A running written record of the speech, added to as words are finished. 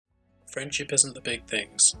Friendship isn't the big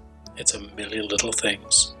things, it's a million little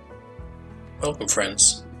things. Welcome,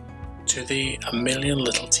 friends, to the A Million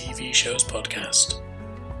Little TV Shows podcast.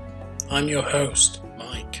 I'm your host,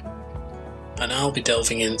 Mike, and I'll be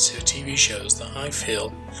delving into TV shows that I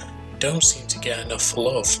feel don't seem to get enough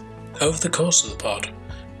love. Over the course of the pod,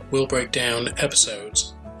 we'll break down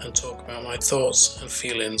episodes and talk about my thoughts and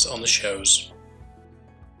feelings on the shows.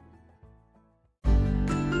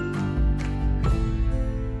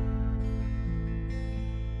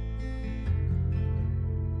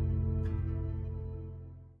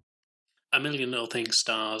 A Million Little Things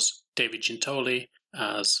stars David Gintoli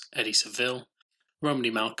as Eddie Seville, Romany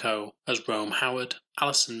Malco as Rome Howard,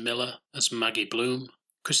 Alison Miller as Maggie Bloom,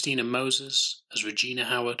 Christina Moses as Regina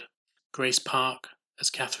Howard, Grace Park as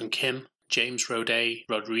Catherine Kim, James Roday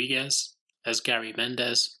Rodriguez as Gary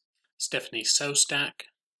Mendez, Stephanie Sostak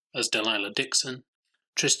as Delilah Dixon,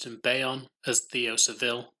 Tristan Bayon as Theo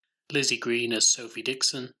Seville, Lizzie Green as Sophie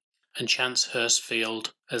Dixon, and Chance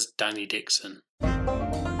Hurstfield as Danny Dixon.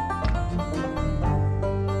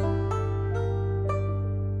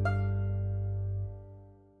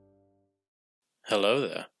 Hello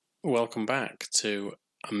there. Welcome back to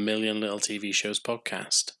A Million Little TV Shows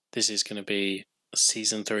podcast. This is going to be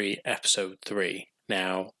Season 3, Episode 3.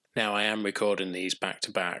 Now I am recording these back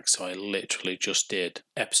to back, so I literally just did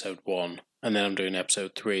Episode 1, and then I'm doing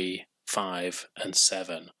Episode 3, 5, and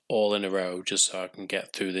 7, all in a row, just so I can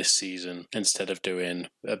get through this season instead of doing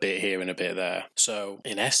a bit here and a bit there. So,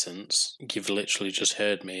 in essence, you've literally just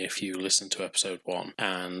heard me if you listen to Episode 1,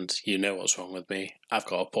 and you know what's wrong with me. I've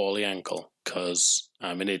got a poorly ankle, because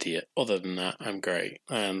I'm an idiot. Other than that, I'm great,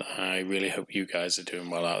 and I really hope you guys are doing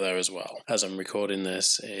well out there as well. As I'm recording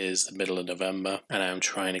this, it is the middle of November, and I'm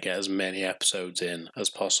trying to get as many episodes in as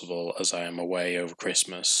possible as I am away over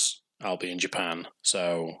Christmas. I'll be in Japan.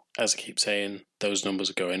 So, as I keep saying, those numbers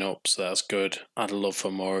are going up, so that's good. I'd love for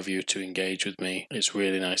more of you to engage with me. It's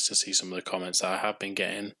really nice to see some of the comments that I have been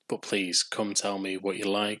getting. But please, come tell me what you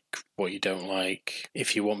like, what you don't like.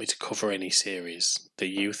 If you want me to cover any series that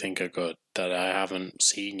you think are good, that I haven't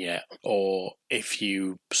seen yet, or if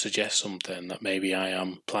you suggest something that maybe I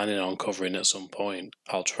am planning on covering at some point,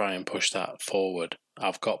 I'll try and push that forward.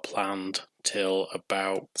 I've got planned till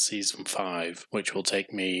about Season 5, which will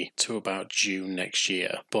take me to about June next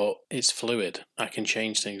year. But it's fluid. I can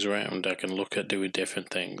change things around. I can look at doing different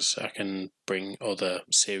things. I can bring other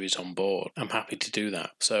series on board. I'm happy to do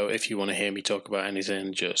that. So if you want to hear me talk about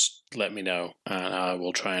anything, just let me know and I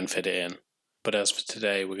will try and fit it in. But as for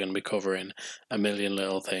today, we're going to be covering A Million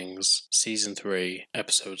Little Things, Season 3,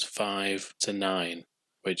 Episodes 5 to 9,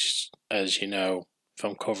 which, as you know, if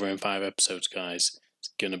I'm covering 5 episodes, guys,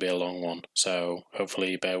 it's going to be a long one. So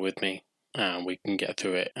hopefully you bear with me and we can get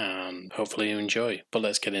through it and hopefully you enjoy. But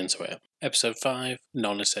let's get into it. Episode 5,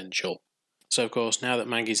 Non-Essential. So of course, now that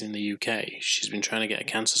Maggie's in the UK, she's been trying to get a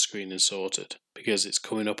cancer screening sorted because it's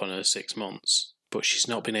coming up on her 6 months. But she's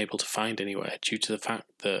not been able to find anywhere due to the fact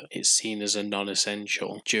that it's seen as a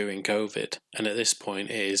non-essential during COVID. And at this point,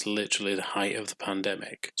 it is literally the height of the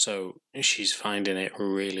pandemic. So she's finding it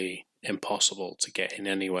really impossible to get in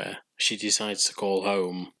anywhere. She decides to call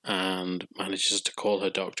home and manages to call her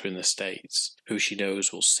doctor in the States, who she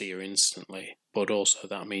knows will see her instantly. But also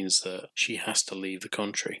that means that she has to leave the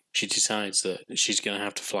country. She decides that she's going to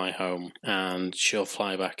have to fly home and she'll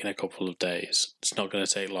fly back in a couple of days. It's not going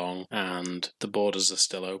to take long and the borders are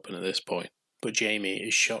still open at this point. But Jamie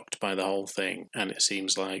is shocked by the whole thing and it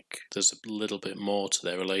seems like there's a little bit more to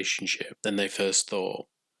their relationship than they first thought.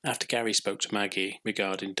 After Gary spoke to Maggie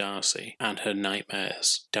regarding Darcy and her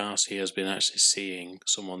nightmares, Darcy has been actually seeing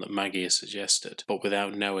someone that Maggie has suggested, but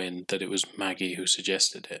without knowing that it was Maggie who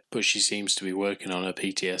suggested it. But she seems to be working on her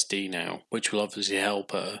PTSD now, which will obviously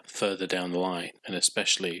help her further down the line, and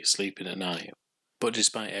especially sleeping at night. But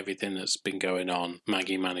despite everything that's been going on,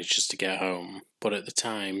 Maggie manages to get home. But at the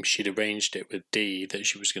time, she'd arranged it with Dee that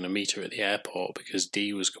she was going to meet her at the airport because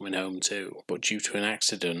Dee was coming home too. But due to an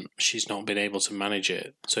accident, she's not been able to manage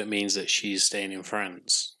it, so it means that she's staying in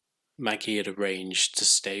France. Maggie had arranged to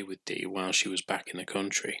stay with Dee while she was back in the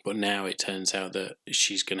country, but now it turns out that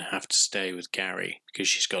she's going to have to stay with Gary because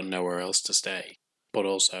she's got nowhere else to stay. But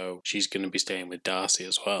also, she's going to be staying with Darcy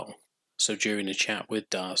as well. So during a chat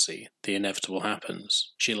with Darcy, the inevitable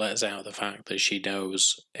happens. She lets out the fact that she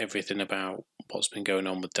knows everything about what's been going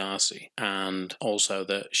on with Darcy, and also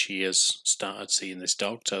that she has started seeing this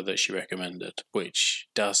doctor that she recommended, which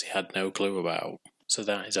Darcy had no clue about. So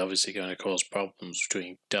that is obviously going to cause problems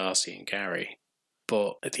between Darcy and Gary.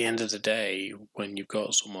 But at the end of the day, when you've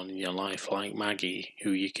got someone in your life like Maggie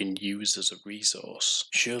who you can use as a resource,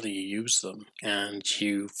 surely you use them and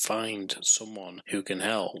you find someone who can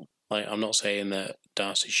help. Like, I'm not saying that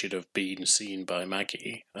Darcy should have been seen by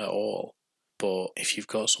Maggie at all, but if you've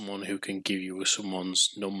got someone who can give you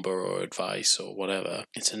someone's number or advice or whatever,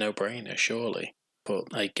 it's a no-brainer, surely. But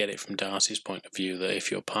I get it from Darcy's point of view that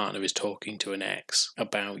if your partner is talking to an ex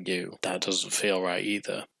about you, that doesn't feel right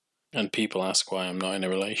either. And people ask why I'm not in a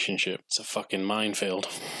relationship. It's a fucking minefield.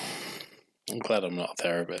 I'm glad I'm not a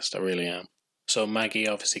therapist, I really am. So Maggie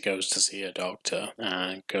obviously goes to see her doctor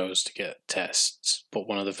and goes to get tests. But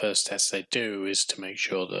one of the first tests they do is to make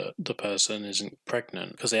sure that the person isn't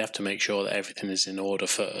pregnant, because they have to make sure that everything is in order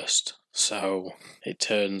first. So it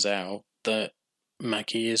turns out that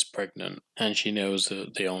Maggie is pregnant, and she knows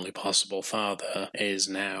that the only possible father is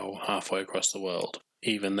now halfway across the world.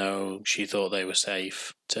 Even though she thought they were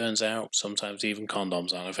safe. Turns out, sometimes even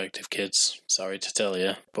condoms aren't effective, kids. Sorry to tell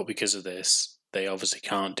you. But because of this, they obviously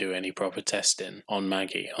can't do any proper testing on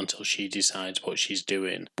Maggie until she decides what she's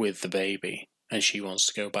doing with the baby. And she wants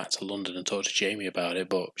to go back to London and talk to Jamie about it,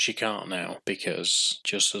 but she can't now, because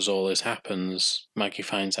just as all this happens, Maggie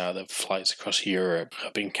finds out that flights across Europe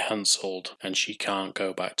have been cancelled and she can't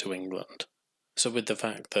go back to England. So with the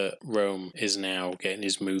fact that Rome is now getting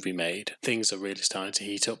his movie made, things are really starting to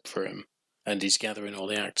heat up for him. And he's gathering all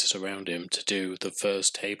the actors around him to do the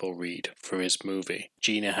first table read for his movie.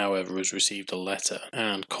 Gina, however, has received a letter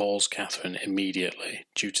and calls Catherine immediately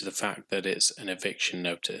due to the fact that it's an eviction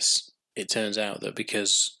notice. It turns out that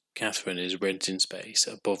because Catherine is renting space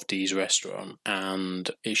above Dee's restaurant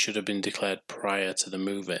and it should have been declared prior to the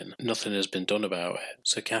move-in, nothing has been done about it.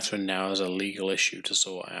 So Catherine now has a legal issue to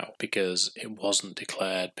sort out because it wasn't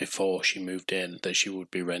declared before she moved in that she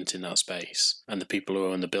would be renting that space, and the people who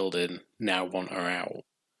own the building now want her out.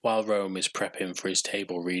 While Rome is prepping for his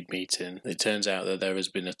table read meeting, it turns out that there has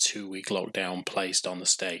been a 2-week lockdown placed on the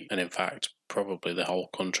state, and in fact probably the whole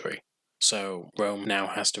country. So Rome now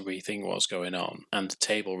has to rethink what's going on, and the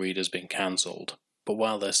table read has been cancelled. But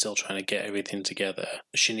while they're still trying to get everything together,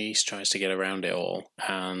 Shanice tries to get around it all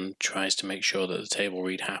and tries to make sure that the table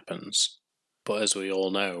read happens. But as we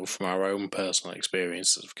all know from our own personal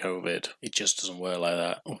experiences of COVID, it just doesn't work like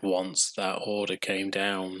that. Once that order came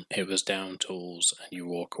down, it was down tools and you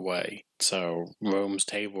walk away. So Rome's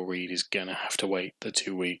table read is going to have to wait the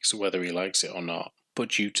 2 weeks whether he likes it or not.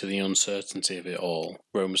 But due to the uncertainty of it all,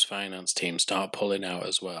 Rome's finance team start pulling out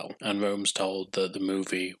as well, and Rome's told that the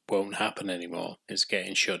movie won't happen anymore. It's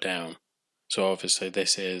getting shut down. So obviously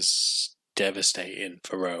this is devastating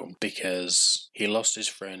for Rome because he lost his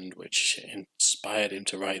friend, which inspired him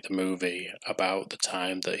to write the movie about the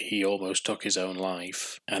time that he almost took his own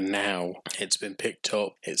life, and now it's been picked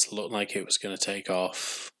up. It's looked like it was going to take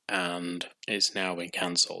off, and it's now been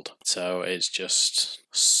cancelled. So it's just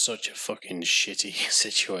such a fucking shitty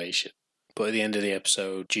situation. But at the end of the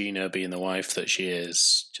episode, Gina, being the wife that she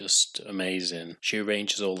is, just amazing. She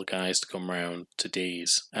arranges all the guys to come round to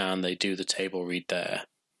Dee's, and they do the table read there,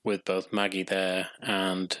 with both Maggie there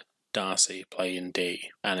and Darcy playing Dee.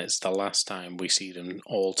 And it's the last time we see them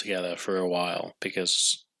all together for a while,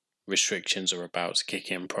 because restrictions are about to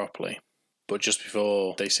kick in properly. But just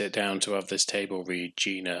before they sit down to have this table read,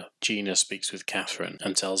 Gina speaks with Catherine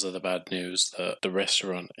and tells her the bad news that the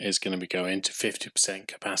restaurant is going to be going to 50%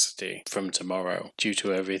 capacity from tomorrow due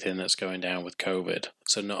to everything that's going down with COVID.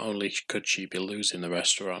 So not only could she be losing the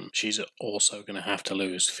restaurant, she's also going to have to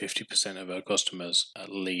lose 50% of her customers at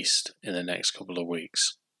least in the next couple of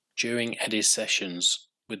weeks. During Eddie's sessions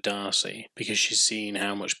with Darcy, because she's seen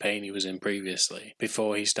how much pain he was in previously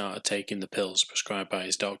before he started taking the pills prescribed by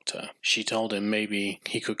his doctor, she told him maybe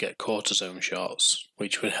he could get cortisone shots,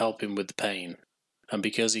 which would help him with the pain. And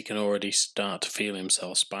because he can already start to feel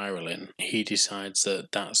himself spiralling, he decides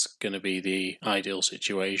that that's going to be the ideal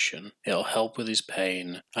situation. It'll help with his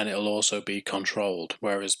pain, and it'll also be controlled,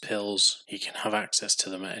 whereas pills, he can have access to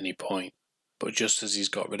them at any point. But just as he's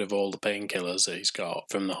got rid of all the painkillers that he's got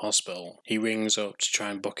from the hospital, he rings up to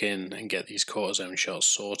try and book in and get these cortisone shots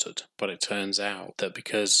sorted. But it turns out that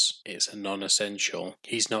because it's a non-essential,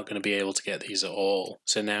 he's not going to be able to get these at all.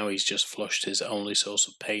 So now he's just flushed his only source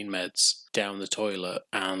of pain meds down the toilet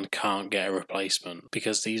and can't get a replacement,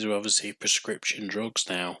 because these are obviously prescription drugs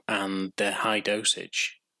now and they're high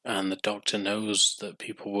dosage. And the doctor knows that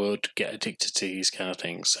people would get addicted to these kind of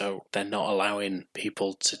things, so they're not allowing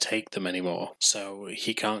people to take them anymore. So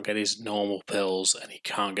he can't get his normal pills and he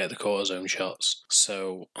can't get the cortisone shots.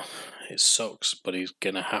 So it sucks, but he's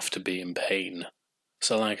going to have to be in pain.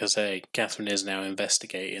 So like I say, Catherine is now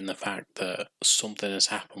investigating the fact that something has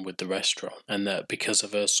happened with the restaurant and that because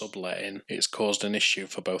of her subletting, it's caused an issue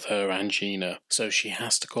for both her and Gina. So she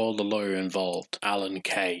has to call the lawyer involved, Alan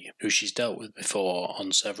Kay, who she's dealt with before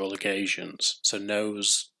on several occasions, so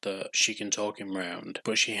knows that she can talk him round,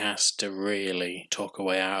 but she has to really talk her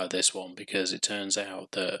way out of this one because it turns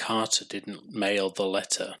out that Carter didn't mail the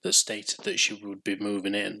letter that stated that she would be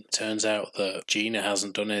moving in. It turns out that Gina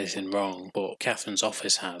hasn't done anything wrong, but Catherine's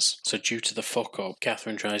office has. So due to the fuck up,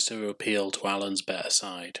 Catherine tries to appeal to Alan's better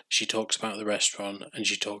side. She talks about the restaurant and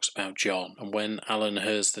she talks about John, and when Alan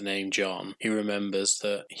hears the name John, he remembers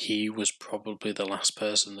that he was probably the last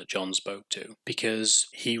person that John spoke to, because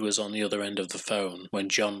he was on the other end of the phone when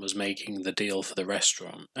John was making the deal for the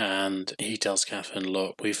restaurant, and he tells Catherine,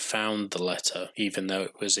 look, we've found the letter even though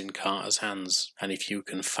it was in Carter's hands, and if you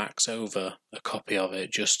can fax over a copy of it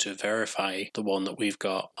just to verify the one that we've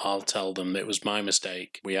got, I'll tell them it was my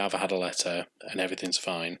mistake, we have had a letter and everything's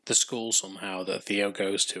fine. The school somehow that Theo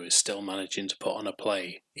goes to is still managing to put on a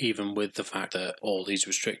play, even with the fact that all these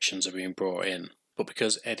restrictions are being brought in. But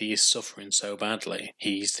because Eddie is suffering so badly,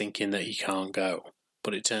 he's thinking that he can't go.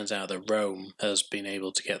 But it turns out that Rome has been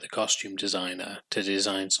able to get the costume designer to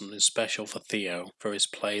design something special for Theo for his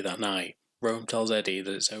play that night. Rome tells Eddie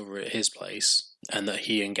that it's over at his place and that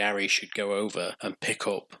he and Gary should go over and pick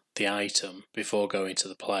up the item before going to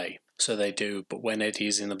the play. So they do, but when Eddie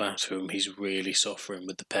is in the bathroom, he's really suffering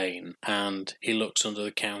with the pain, and he looks under the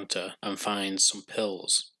counter and finds some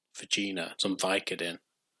pills for Gina, some Vicodin.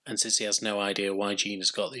 And since he has no idea why Gina's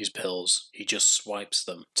got these pills, he just swipes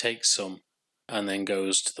them, takes some, and then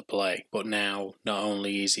goes to the play. But now, not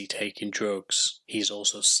only is he taking drugs, he's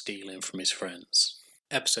also stealing from his friends.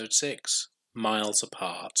 Episode 6, Miles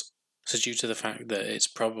Apart. So due to the fact that it's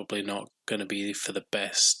probably not going to be for the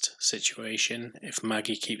best situation if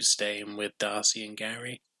Maggie keeps staying with Darcy and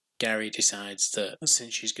Gary, Gary decides that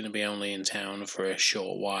since she's going to be only in town for a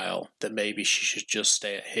short while, that maybe she should just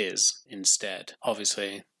stay at his instead.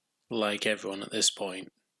 Obviously, like everyone at this point,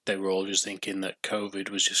 they were all just thinking that COVID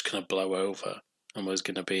was just going to blow over and was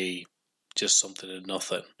going to be just something and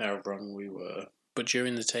nothing. How wrong we were. But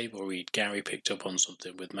during the table read, Gary picked up on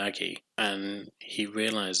something with Maggie, and he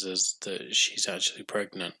realises that she's actually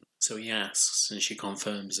pregnant. So he asks, and she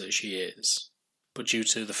confirms that she is. But due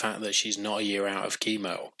to the fact that she's not a year out of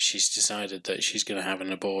chemo, she's decided that she's going to have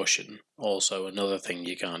an abortion. Also, another thing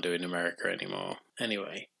you can't do in America anymore.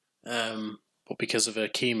 Anyway, but because of her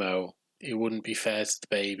chemo, it wouldn't be fair to the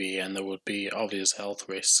baby, and there would be obvious health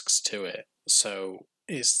risks to it. So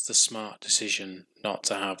it's the smart decision not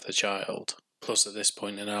to have the child. Plus, at this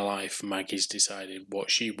point in her life, Maggie's decided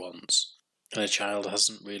what she wants, and a child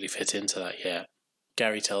hasn't really fit into that yet.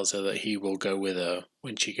 Gary tells her that he will go with her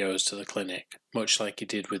when she goes to the clinic, much like he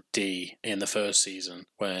did with Dee in the first season,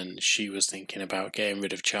 when she was thinking about getting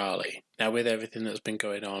rid of Charlie. Now, with everything that's been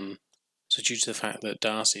going on, so due to the fact that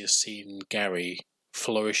Darcy has seen Gary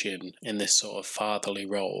flourishing in this sort of fatherly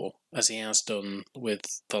role, as he has done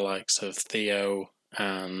with the likes of Theo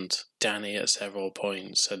and Danny at several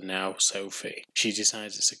points, and now Sophie, she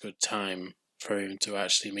decides it's a good time for him to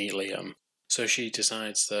actually meet Liam. So she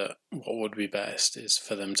decides that what would be best is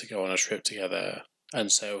for them to go on a trip together, and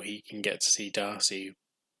so he can get to see Darcy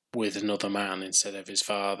with another man instead of his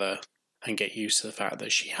father, and get used to the fact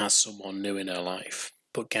that she has someone new in her life.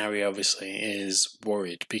 But Gary obviously is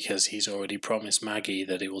worried because he's already promised Maggie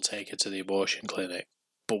that he will take her to the abortion clinic.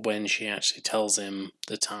 But when she actually tells him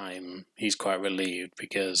the time, he's quite relieved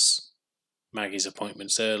because Maggie's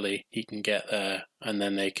appointment's early, he can get there, and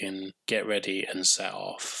then they can get ready and set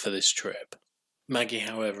off for this trip. Maggie,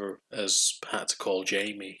 however, has had to call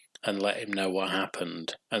Jamie and let him know what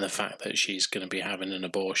happened and the fact that she's going to be having an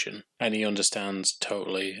abortion. And he understands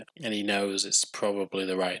totally, and he knows it's probably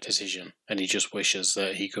the right decision, and he just wishes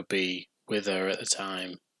that he could be with her at the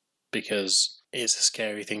time because it's a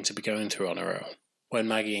scary thing to be going through on her own. When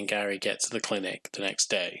Maggie and Gary get to the clinic the next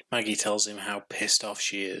day, Maggie tells him how pissed off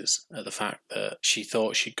she is at the fact that she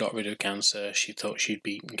thought she'd got rid of cancer, she thought she'd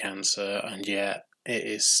beaten cancer, and yet it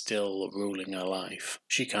is still ruling her life.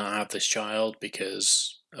 She can't have this child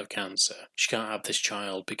because of cancer. She can't have this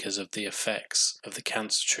child because of the effects of the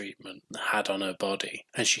cancer treatment had on her body.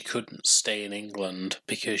 And she couldn't stay in England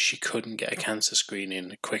because she couldn't get a cancer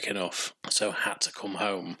screening quick enough, so had to come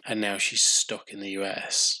home. And now she's stuck in the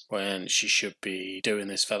US when she should be doing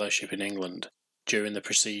this fellowship in England. During the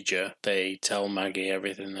procedure, they tell Maggie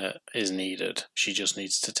everything that is needed. She just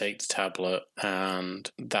needs to take the tablet and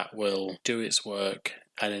that will do its work.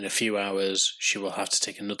 And in a few hours, she will have to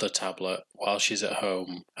take another tablet while she's at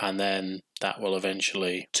home. And then that will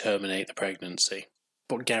eventually terminate the pregnancy.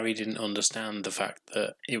 But Gary didn't understand the fact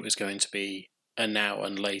that it was going to be a now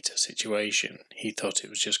and later situation. He thought it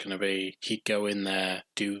was just going to be, he'd go in there,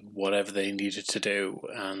 do whatever they needed to do,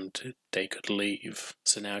 and they could leave.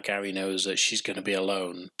 So now Gary knows that she's going to be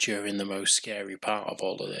alone during the most scary part of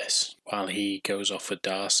all of this, while he goes off with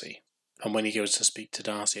Darcy. And when he goes to speak to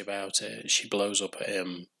Darcy about it, she blows up at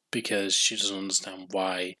him because she doesn't understand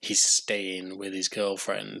why he's staying with his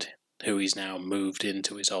girlfriend, who he's now moved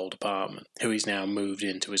into his old apartment,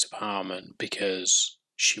 because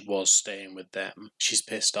she was staying with them. She's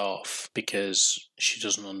pissed off because she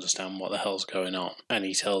doesn't understand what the hell's going on. And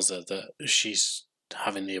he tells her that she's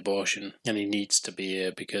having the abortion and he needs to be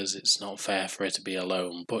here because it's not fair for her to be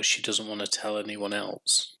alone, but she doesn't want to tell anyone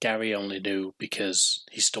else. Gary only knew because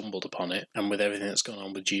he stumbled upon it, and with everything that's gone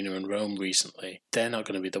on with Gina and Rome recently, they're not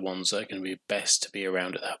going to be the ones that are going to be best to be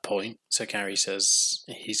around at that point. So Gary says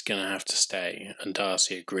he's going to have to stay, and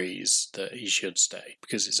Darcy agrees that he should stay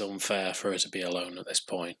because it's unfair for her to be alone at this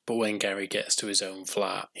point. But when Gary gets to his own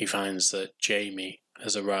flat, he finds that Jamie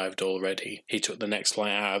has arrived already. He took the next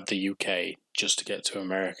flight out of the UK just to get to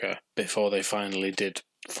America before they finally did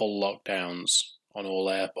full lockdowns on all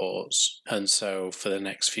airports. And so for the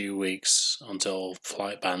next few weeks, until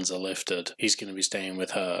flight bans are lifted, he's going to be staying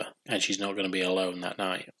with her, and she's not going to be alone that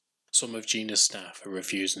night. Some of Gina's staff are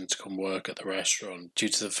refusing to come work at the restaurant due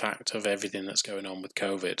to the fact of everything that's going on with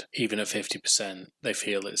COVID. Even at 50%, they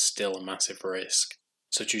feel it's still a massive risk.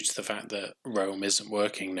 So due to the fact that Rome isn't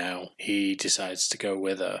working now, he decides to go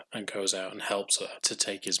with her and goes out and helps her to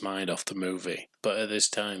take his mind off the movie. But at this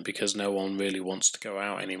time, because no one really wants to go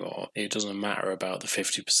out anymore, it doesn't matter about the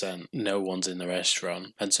 50%. No one's in the restaurant,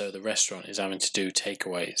 and so the restaurant is having to do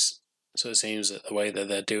takeaways. So it seems that the way that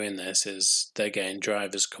they're doing this is they're getting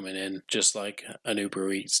drivers coming in, just like an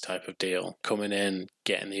Uber Eats type of deal, coming in,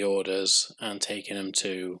 getting the orders and taking them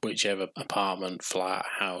to whichever apartment, flat,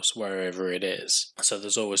 house, wherever it is. So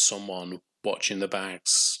there's always someone watching the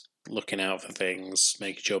bags, looking out for things,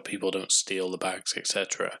 making sure people don't steal the bags,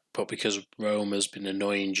 etc. But because Rome has been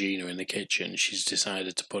annoying Gina in the kitchen, she's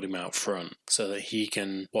decided to put him out front so that he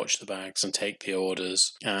can watch the bags and take the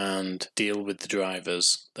orders and deal with the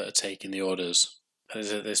drivers that are taking the orders. And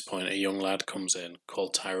at this point, a young lad comes in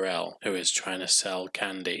called Tyrell, who is trying to sell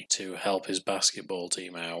candy to help his basketball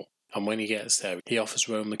team out. And when he gets there, he offers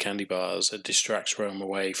Rome the candy bars and distracts Rome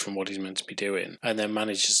away from what he's meant to be doing, and then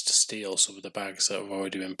manages to steal some of the bags that have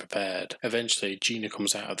already been prepared. Eventually, Gina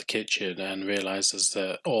comes out of the kitchen and realises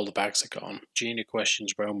that all the bags are gone. Gina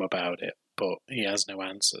questions Rome about it, but he has no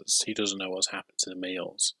answers. He doesn't know what's happened to the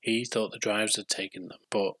meals. He thought the drivers had taken them,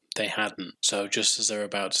 but they hadn't. So just as they're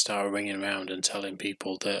about to start ringing around and telling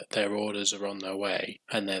people that their orders are on their way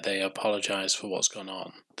and that they apologise for what's gone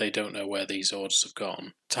on, they don't know where these orders have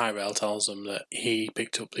gone. Tyrell tells them that he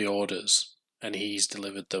picked up the orders and he's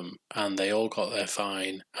delivered them, and they all got their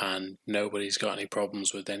fine, and nobody's got any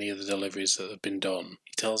problems with any of the deliveries that have been done.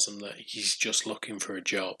 He tells them that he's just looking for a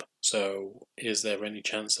job. So is there any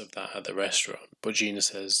chance of that at the restaurant? But Gina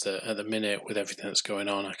says that at the minute, with everything that's going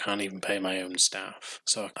on, I can't even pay my own staff.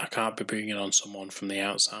 So I can't be bringing on someone from the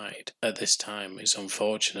outside at this time. It's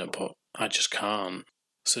unfortunate, but I just can't.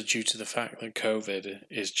 So due to the fact that COVID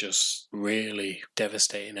is just really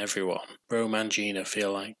devastating everyone, Rome and Gina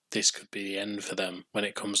feel like this could be the end for them when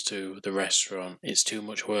it comes to the restaurant. It's too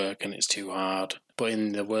much work and it's too hard. But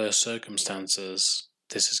in the worst circumstances,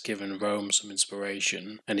 this has given Rome some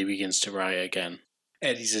inspiration, and he begins to write again.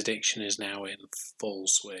 Eddie's addiction is now in full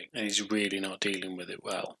swing, and he's really not dealing with it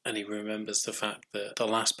well. And he remembers the fact that the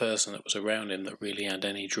last person that was around him that really had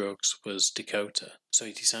any drugs was Dakota. So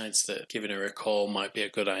he decides that giving her a call might be a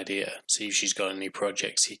good idea, see if she's got any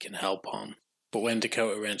projects he can help on. But when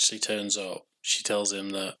Dakota eventually turns up, she tells him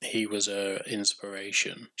that he was her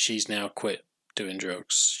inspiration. She's now quit doing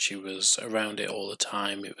drugs. She was around it all the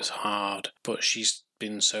time. It was hard, but she's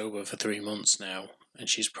been sober for 3 months now, and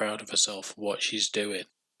she's proud of herself for what she's doing.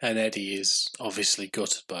 And Eddie is obviously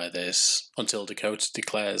gutted by this, until Dakota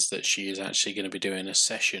declares that she is actually going to be doing a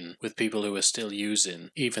session with people who are still using,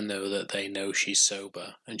 even though that they know she's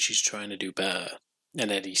sober and she's trying to do better. And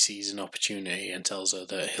Eddie sees an opportunity and tells her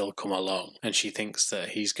that he'll come along, and she thinks that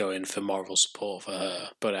he's going for moral support for her,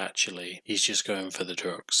 but actually he's just going for the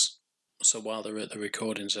drugs. So while they're at the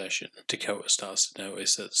recording session, Dakota starts to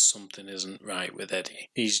notice that something isn't right with Eddie.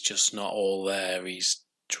 He's just not all there. He's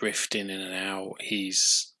drifting in and out.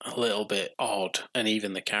 He's a little bit odd. And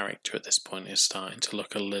even the character at this point is starting to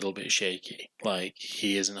look a little bit shaky, like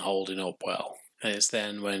he isn't holding up well. And it's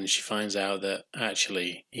then when she finds out that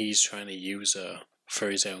actually he's trying to use her for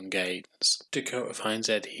his own gains. Dakota finds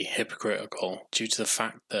Eddie hypocritical due to the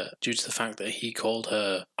fact that he called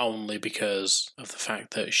her only because of the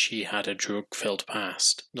fact that she had a drug-filled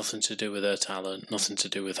past, nothing to do with her talent, nothing to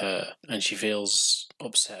do with her, and she feels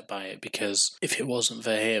upset by it because if it wasn't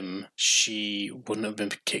for him, she wouldn't have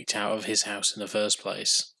been kicked out of his house in the first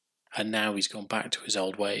place. And now he's gone back to his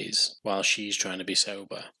old ways while she's trying to be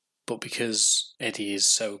sober. But because Eddie is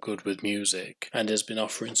so good with music and has been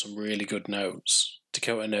offering some really good notes,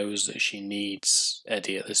 Dakota knows that she needs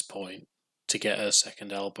Eddie at this point to get her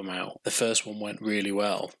second album out. The first one went really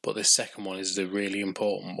well, but this second one is the really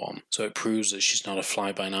important one, so it proves that she's not a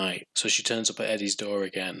fly-by-night. So she turns up at Eddie's door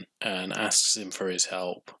again and asks him for his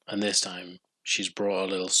help, and this time she's brought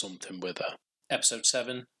a little something with her. Episode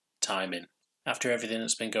 7, Timing. After everything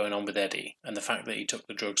that's been going on with Eddie, and the fact that he took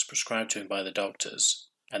the drugs prescribed to him by the doctors,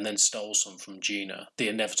 and then stole some from Gina, the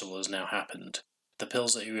inevitable has now happened. The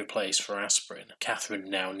pills that he replaced for aspirin,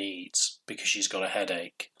 Catherine now needs, because she's got a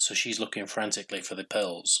headache, so she's looking frantically for the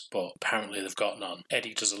pills, but apparently they've got none.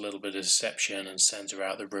 Eddie does a little bit of deception and sends her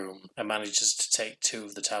out the room, and manages to take 2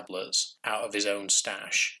 of the tablets out of his own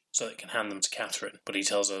stash, so that he can hand them to Catherine, but he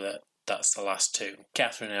tells her that that's the last 2.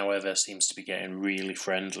 Catherine, however, seems to be getting really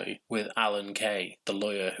friendly with Alan Kay, the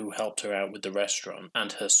lawyer who helped her out with the restaurant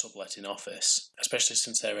and her subletting office, especially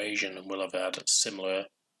since they're Asian and will have had similar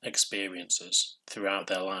experiences throughout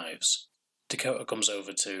their lives. Dakota comes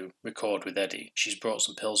over to record with Eddie. She's brought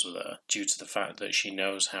some pills with her due to the fact that she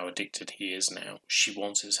knows how addicted he is now. She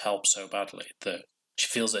wants his help so badly that she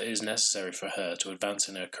feels that it is necessary for her to advance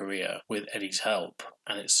in her career with Eddie's help,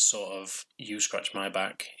 and it's sort of you scratch my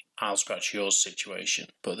back, I'll scratch yours situation.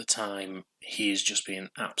 But at the time, he is just being an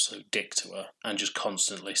absolute dick to her and just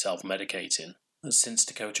constantly self-medicating. And since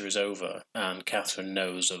Dakota is over and Catherine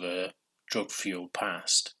knows of her drug-fueled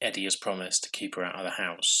past, Eddie has promised to keep her out of the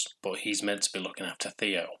house, but he's meant to be looking after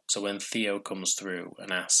Theo. So when Theo comes through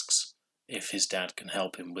and asks if his dad can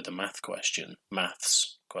help him with a maths question,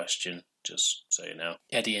 just so you know,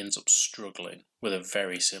 Eddie ends up struggling with a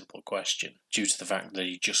very simple question due to the fact that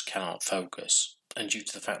he just cannot focus. And due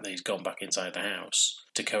to the fact that he's gone back inside the house,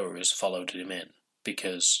 Dakota has followed him in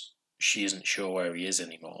because she isn't sure where he is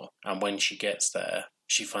anymore. And when she gets there,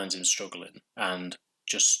 she finds him struggling and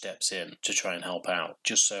just steps in to try and help out,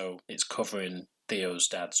 just so it's covering Theo's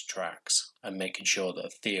dad's tracks and making sure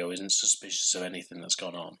that Theo isn't suspicious of anything that's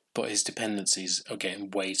gone on. But his dependencies are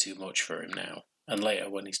getting way too much for him now. And later,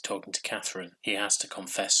 when he's talking to Catherine, he has to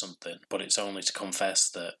confess something, but it's only to confess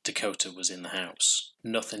that Dakota was in the house.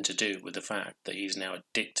 Nothing to do with the fact that he's now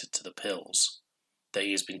addicted to the pills that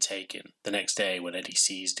he has been taking. The next day, when Eddie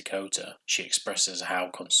sees Dakota, she expresses how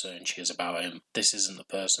concerned she is about him. This isn't the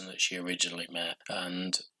person that she originally met,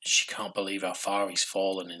 and she can't believe how far he's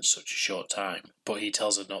fallen in such a short time. But he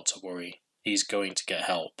tells her not to worry. He's going to get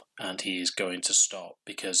help, and he is going to stop,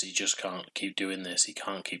 because he just can't keep doing this. He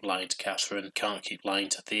can't keep lying to Catherine, can't keep lying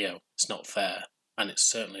to Theo. It's not fair, and it's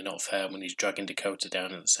certainly not fair when he's dragging Dakota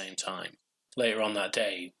down at the same time. Later on that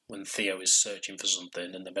day, when Theo is searching for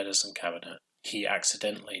something in the medicine cabinet, he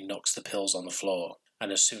accidentally knocks the pills on the floor,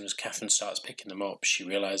 and as soon as Catherine starts picking them up, she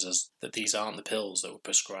realises that these aren't the pills that were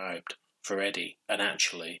prescribed for Eddie, and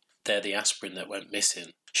actually, they're the aspirin that went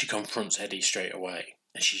missing. She confronts Eddie straight away,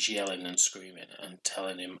 and she's yelling and screaming and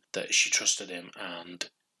telling him that she trusted him and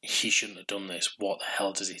he shouldn't have done this. What the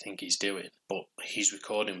hell does he think he's doing? But he's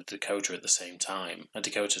recording with Dakota at the same time, and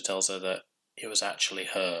Dakota tells her that it was actually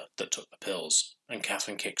her that took the pills, and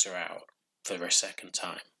Catherine kicks her out for a second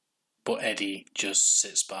time. But Eddie just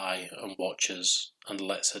sits by and watches and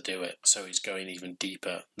lets her do it, so he's going even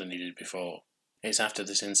deeper than he did before. It's after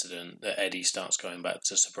this incident that Eddie starts going back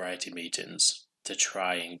to sobriety meetings to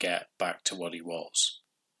try and get back to what he was.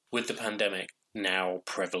 With the pandemic now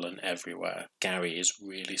prevalent everywhere, Gary is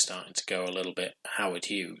really starting to go a little bit Howard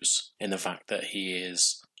Hughes in the fact that he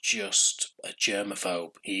is just a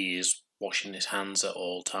germaphobe. He is washing his hands at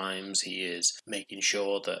all times. He is making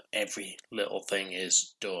sure that every little thing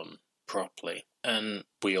is done properly. And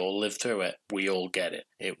we all live through it. We all get it.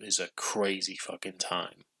 It was a crazy fucking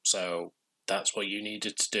time. So that's what you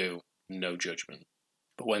needed to do. No judgment.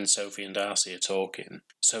 But when Sophie and Darcy are talking,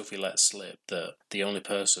 Sophie lets slip that the only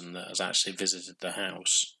person that has actually visited the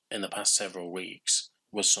house in the past several weeks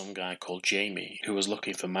was some guy called Jamie who was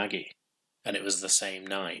looking for Maggie. And it was the same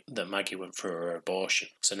night that Maggie went through her abortion.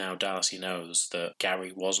 So now Darcy knows that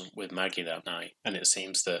Gary wasn't with Maggie that night. And it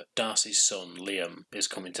seems that Darcy's son, Liam, is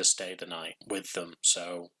coming to stay the night with them.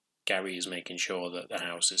 So Gary is making sure that the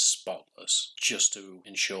house is spotless, just to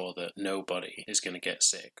ensure that nobody is going to get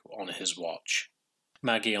sick on his watch.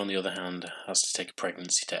 Maggie, on the other hand, has to take a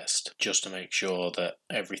pregnancy test, just to make sure that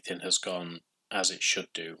everything has gone as it should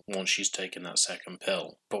do once she's taken that second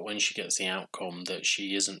pill. But when she gets the outcome that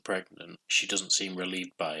she isn't pregnant, she doesn't seem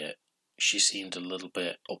relieved by it. She seemed a little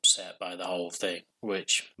bit upset by the whole thing,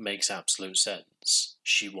 which makes absolute sense.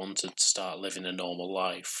 She wanted to start living a normal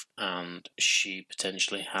life, and she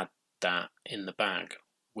potentially had that in the bag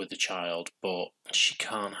with a child, but she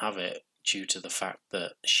can't have it due to the fact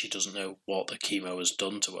that she doesn't know what the chemo has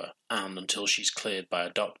done to her. And until she's cleared by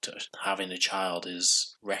a doctor, having a child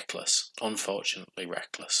is reckless, unfortunately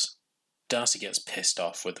reckless. Darcy gets pissed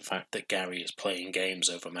off with the fact that Gary is playing games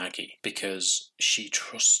over Maggie because she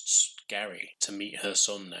trusts Gary to meet her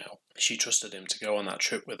son now. She trusted him to go on that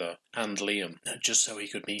trip with her and Liam, just so he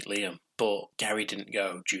could meet Liam. But Gary didn't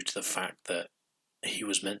go due to the fact that he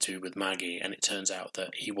was meant to be with Maggie, and it turns out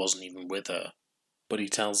that he wasn't even with her. But he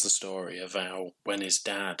tells the story of how when his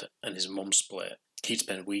dad and his mum split, he'd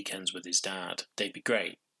spend weekends with his dad. They'd be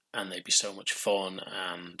great, and they'd be so much fun,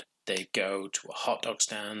 and they'd go to a hot dog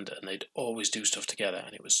stand, and they'd always do stuff together,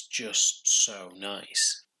 and it was just so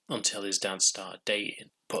nice until his dad started dating.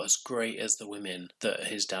 But as great as the women that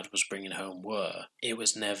his dad was bringing home were, it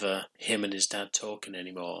was never him and his dad talking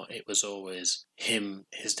anymore. It was always him,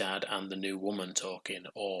 his dad, and the new woman talking,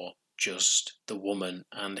 or just the woman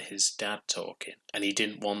and his dad talking. And he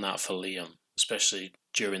didn't want that for Liam, especially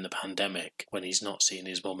during the pandemic when he's not seeing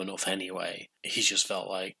his mum enough anyway. He just felt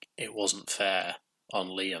like it wasn't fair on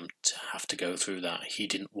Liam to have to go through that. He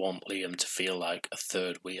didn't want Liam to feel like a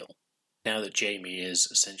third wheel. Now that Jamie is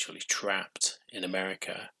essentially trapped in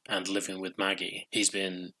America and living with Maggie, he's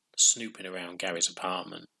been snooping around Gary's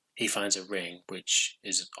apartment. He finds a ring, which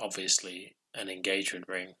is obviously an engagement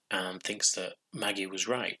ring, and thinks that Maggie was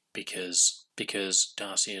right because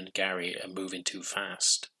Darcy and Gary are moving too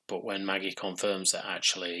fast. But when Maggie confirms that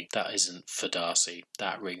actually that isn't for Darcy,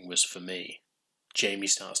 that ring was for me, Jamie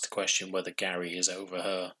starts to question whether Gary is over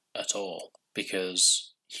her at all,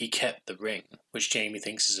 because he kept the ring, which Jamie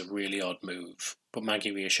thinks is a really odd move. But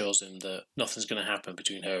Maggie reassures him that nothing's going to happen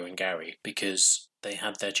between her and Gary because they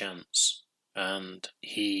had their chance and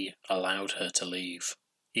he allowed her to leave.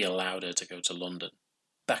 He allowed her to go to London.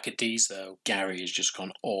 Back at Dee's though, Gary has just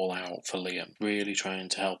gone all out for Liam, really trying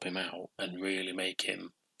to help him out and really make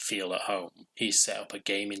him feel at home. He's set up a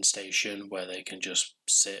gaming station where they can just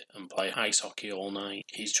sit and play ice hockey all night.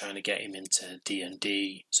 He's trying to get him into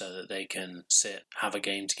D&D so that they can sit, have a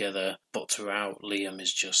game together. But throughout, Liam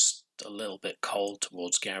is just a little bit cold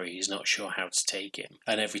towards Gary. He's not sure how to take him.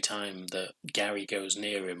 And every time that Gary goes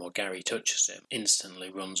near him or Gary touches him, instantly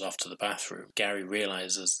runs off to the bathroom. Gary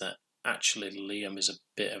realises that actually Liam is a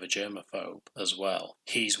bit of a germaphobe as well.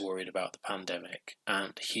 He's worried about the pandemic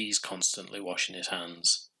and he's constantly washing his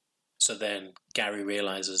hands. So then Gary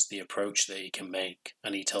realises the approach that he can make,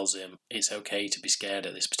 and he tells him it's okay to be scared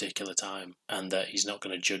at this particular time and that he's not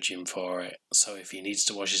going to judge him for it. So if he needs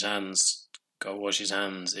to wash his hands, go wash his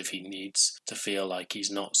hands. If he needs to feel like he's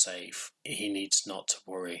not safe, he needs not to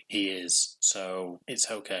worry. He is. So it's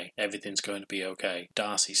okay. Everything's going to be okay.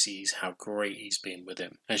 Darcy sees how great he's been with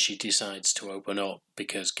him, and she decides to open up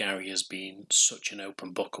because Gary has been such an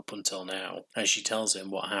open book up until now. And she tells him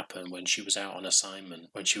what happened when she was out on assignment,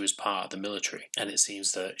 when she was part of the military. And it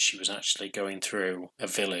seems that she was actually going through a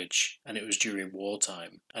village, and it was during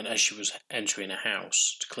wartime. And as she was entering a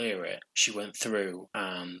house to clear it, she went through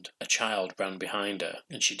and a child ran behind her,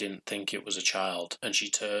 and she didn't think it was a child. And she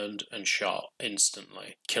turned and shot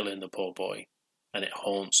instantly, killing the poor boy. And it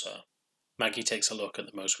haunts her. Maggie takes a look at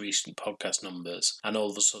the most recent podcast numbers, and all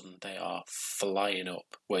of a sudden they are flying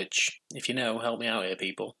up, which, if you know, help me out here,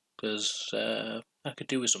 people, because I could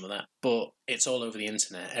do with some of that. But it's all over the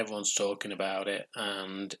internet, everyone's talking about it,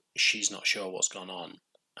 and she's not sure what's gone on.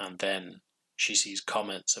 And then she sees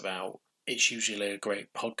comments about, it's usually a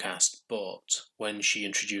great podcast, but when she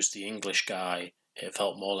introduced the English guy, it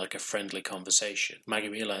felt more like a friendly conversation. Maggie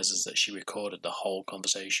realises that she recorded the whole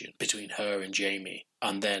conversation between her and Jamie,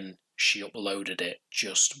 and then she uploaded it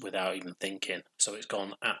just without even thinking. So it's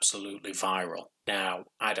gone absolutely viral. Now,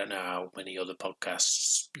 I don't know how many other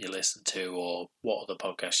podcasts you listen to or what other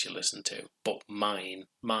podcasts you listen to, but mine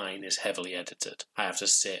is heavily edited. I have to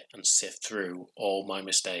sit and sift through all my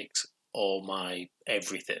mistakes, all my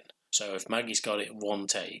everything. So if Maggie's got it in one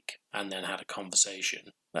take and then had a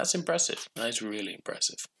conversation, that's impressive. That's really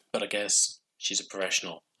impressive. But I guess she's a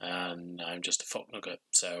professional and I'm just a fucknugget,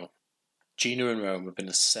 so... Gina and Rome have been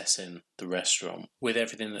assessing the restaurant with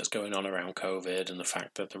everything that's going on around COVID and the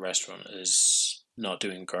fact that the restaurant is not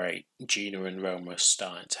doing great, Gina and Rome are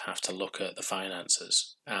starting to have to look at the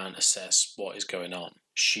finances and assess what is going on.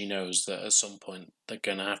 She knows that at some point they're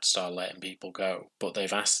going to have to start letting people go, but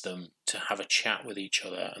they've asked them to have a chat with each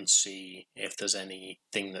other and see if there's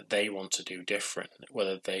anything that they want to do different,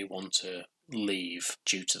 whether they want to leave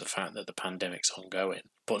due to the fact that the pandemic's ongoing.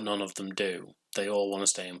 But none of them do. They all want to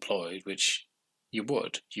stay employed, which you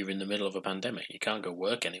would. You're in the middle of a pandemic. You can't go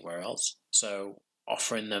work anywhere else. So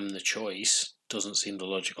offering them the choice doesn't seem the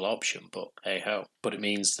logical option, but hey ho. But it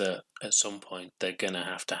means that at some point they're going to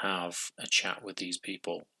have a chat with these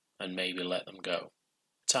people and maybe let them go.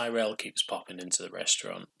 Tyrell keeps popping into the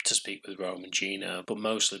restaurant to speak with Rome and Gina, but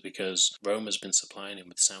mostly because Rome has been supplying him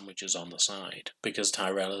with sandwiches on the side, because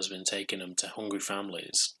Tyrell has been taking them to hungry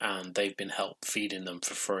families and they've been help feeding them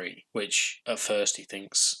for free, which at first he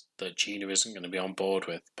thinks that Gina isn't going to be on board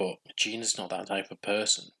with, but Gina's not that type of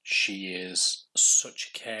person. She is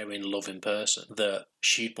such a caring, loving person that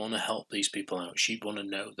she'd want to help these people out. She'd want to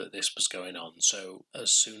know that this was going on. So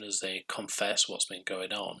as soon as they confess what's been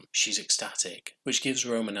going on, she's ecstatic, which gives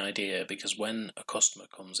Rome an idea, because when a customer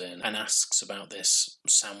comes in and asks about this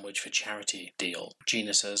sandwich for charity deal,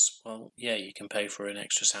 Gina says, well, yeah, you can pay for an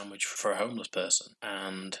extra sandwich for a homeless person.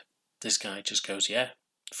 And this guy just goes, yeah,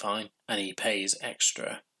 fine. And he pays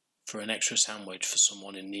extra for an extra sandwich for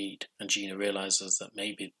someone in need, and Gina realises that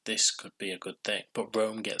maybe this could be a good thing. But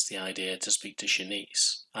Rome gets the idea to speak to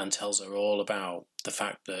Shanice and tells her all about the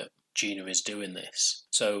fact that Gina is doing this.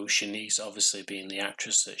 So Shanice, obviously being the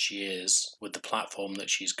actress that she is, with the platform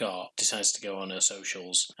that she's got, decides to go on her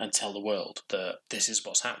socials and tell the world that this is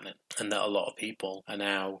what's happening, and that a lot of people are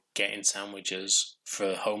now getting sandwiches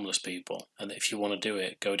for homeless people, and that if you want to do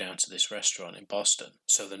it, go down to this restaurant in Boston.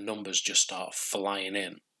 So the numbers just start flying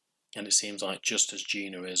in. And it seems like just as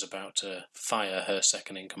Gina is about to fire her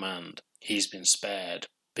second-in-command, he's been spared,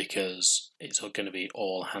 because it's going to be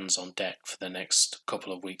all hands on deck for the next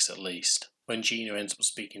couple of weeks at least. When Gina ends up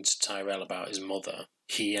speaking to Tyrell about his mother,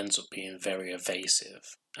 he ends up being very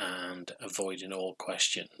evasive and avoiding all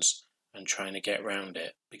questions and trying to get round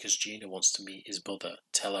it, because Gina wants to meet his mother,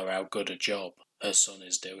 tell her how good a job her son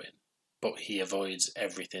is doing. But he avoids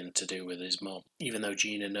everything to do with his mum, even though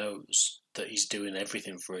Gina knows that he's doing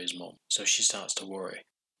everything for his mum, so she starts to worry.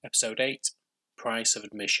 Episode 8, Price of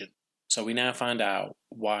Admission. So we now find out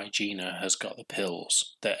why Gina has got the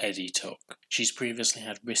pills that Eddie took. She's previously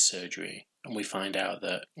had wrist surgery, and we find out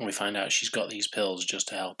she's got these pills just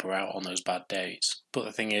to help her out on those bad days. But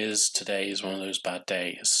the thing is, today is one of those bad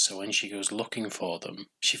days, so when she goes looking for them,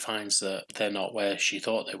 she finds that they're not where she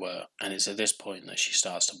thought they were. And it's at this point that she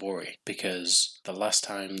starts to worry, because the last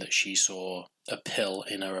time that she saw a pill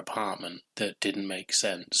in her apartment that didn't make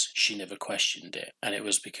sense, she never questioned it. And it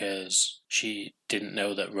was because she didn't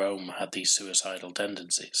know that Rome had these suicidal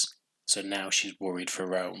tendencies. So now she's worried for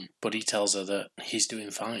Rome. But he tells her that he's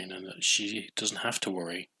doing fine and that she doesn't have to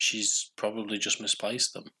worry. She's probably just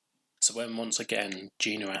misplaced them. So when once again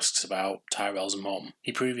Gina asks about Tyrell's mom,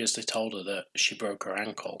 he previously told her that she broke her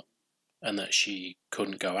ankle and that she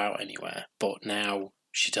couldn't go out anywhere. But now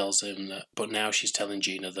she's telling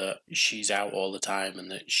Gina that she's out all the time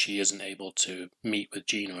and that she isn't able to meet with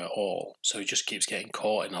Gina at all. So he just keeps getting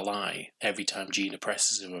caught in a lie every time Gina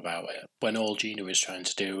presses him about it, when all Gina is trying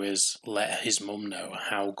to do is let his mum know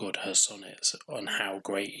how good her son is and how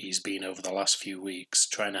great he's been over the last few weeks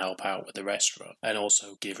trying to help out with the restaurant, and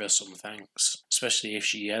also give her some thanks, especially if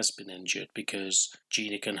she has been injured, because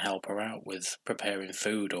Gina can help her out with preparing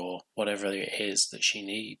food or whatever it is that she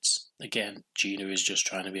needs. Again, Gina is just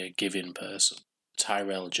trying to be a giving person.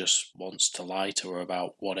 Tyrell just wants to lie to her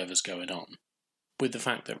about whatever's going on. With the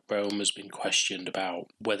fact that Rome has been questioned about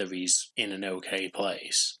whether he's in an okay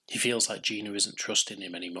place, he feels like Gina isn't trusting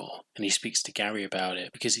him anymore, and he speaks to Gary about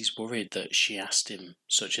it because he's worried that she asked him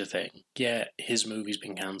such a thing. Yeah, his movie's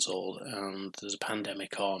been cancelled and there's a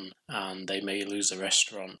pandemic on and they may lose the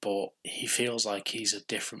restaurant, but he feels like he's a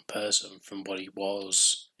different person from what he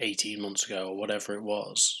was 18 months ago or whatever it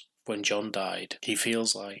was. When John died, he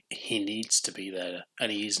feels like he needs to be there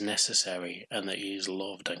and he is necessary and that he is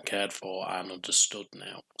loved and cared for and understood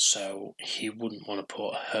now. So he wouldn't want to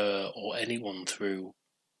put her or anyone through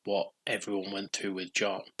what everyone went through with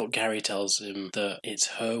John. But Gary tells him that it's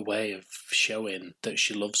her way of showing that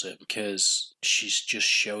she loves him, because she's just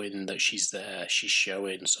showing that she's there. She's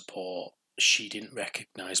showing support. She didn't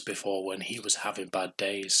recognise before when he was having bad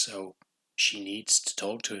days, so she needs to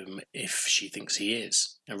talk to him if she thinks he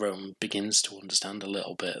is. And Rome begins to understand a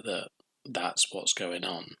little bit that that's what's going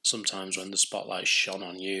on. Sometimes when the spotlight's shone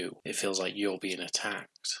on you, it feels like you're being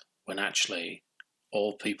attacked, when actually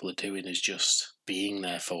all people are doing is just being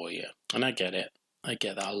there for you. And I get it. I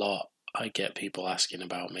get that a lot. I get people asking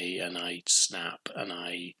about me and I snap and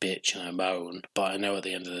I bitch and I moan, but I know at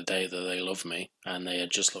the end of the day that they love me and they are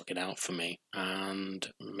just looking out for me, and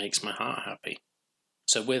it makes my heart happy.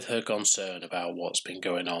 So with her concern about what's been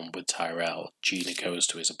going on with Tyrell, Gina goes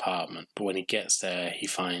to his apartment. But when he gets there, he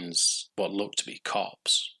finds what look to be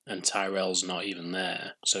cops, and Tyrell's not even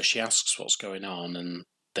there. So she asks what's going on, and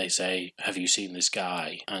they say, "Have you seen this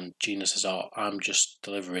guy?" And Gina says, "Oh, I'm just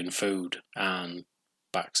delivering food," and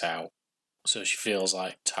backs out. So she feels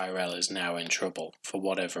like Tyrell is now in trouble for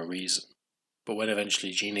whatever reason. But when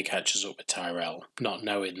eventually Gina catches up with Tyrell, not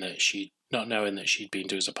knowing that she'd been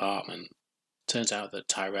to his apartment, turns out that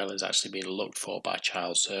Tyrell is actually being looked for by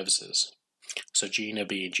Child Services. So Gina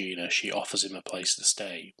being Gina, she offers him a place to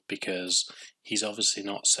stay because he's obviously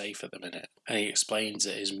not safe at the minute. And he explains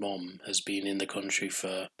that his mum has been in the country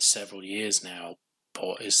for several years now,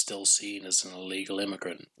 but is still seen as an illegal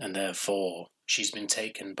immigrant, and therefore she's been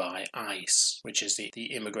taken by ICE, which is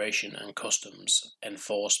the Immigration and Customs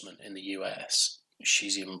Enforcement in the US.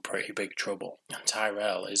 She's in pretty big trouble. And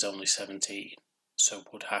Tyrell is only 17. So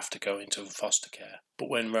would have to go into foster care. But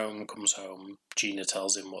when Rome comes home, Gina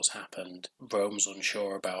tells him what's happened. Rome's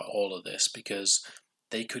unsure about all of this because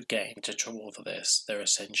they could get into trouble for this. They're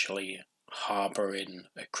essentially harbouring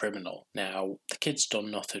a criminal. Now, the kid's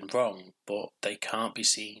done nothing wrong, but they can't be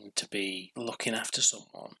seen to be looking after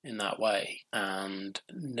someone in that way and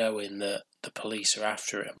knowing that the police are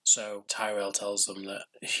after him. So Tyrell tells them that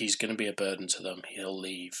he's going to be a burden to them, he'll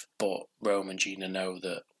leave. But Rome and Gina know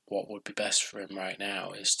that what would be best for him right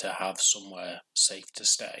now is to have somewhere safe to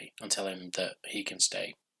stay and tell him that he can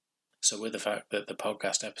stay. So with the fact that the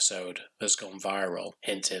podcast episode has gone viral,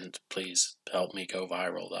 hint, hint, please help me go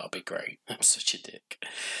viral, that'll be great. I'm such a dick.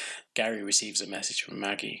 Gary receives a message from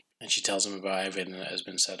Maggie, and she tells him about everything that has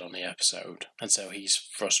been said on the episode. And so he's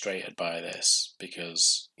frustrated by this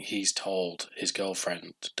because he's told his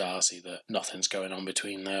girlfriend, Darcy, that nothing's going on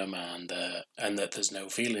between them and that there's no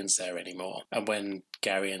feelings there anymore. And when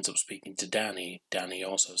Gary ends up speaking to Danny, Danny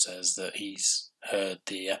also says that he's heard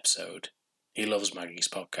the episode. He loves Maggie's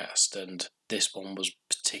podcast, and this one was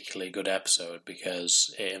a particularly good episode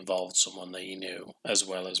because it involved someone that he knew, as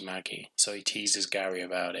well as Maggie. So he teases Gary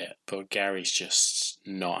about it, but Gary's just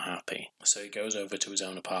not happy. So he goes over to his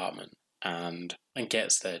own apartment and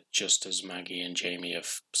gets there just as Maggie and Jamie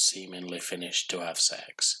have seemingly finished to have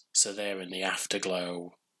sex. So they're in the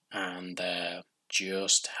afterglow, and they're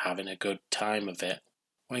just having a good time of it.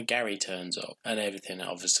 When Gary turns up, and everything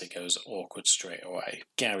obviously goes awkward straight away,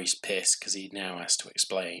 Gary's pissed because he now has to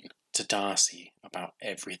explain to Darcy about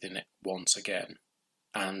everything once again,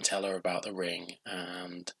 and tell her about the ring,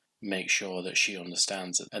 and make sure that she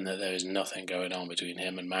understands it, and that there is nothing going on between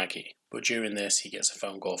him and Maggie. But during this, he gets a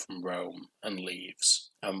phone call from Rome and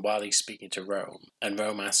leaves. And while he's speaking to Rome, and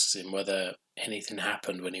Rome asks him whether anything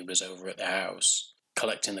happened when he was over at the house,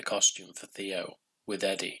 collecting the costume for Theo with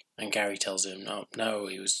Eddie, and Gary tells him no,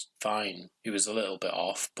 he was fine. He was a little bit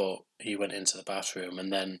off, but he went into the bathroom,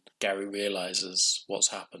 and then Gary realises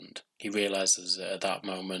what's happened. He realises that at that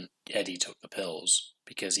moment Eddie took the pills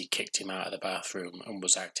because he kicked him out of the bathroom and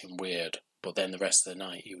was acting weird, but then the rest of the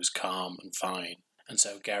night he was calm and fine. And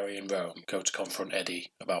so Gary and Rome go to confront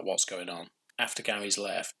Eddie about what's going on. After Gary's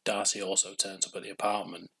left, Darcy also turns up at the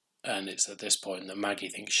apartment, and it's at this point that Maggie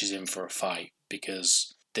thinks she's in for a fight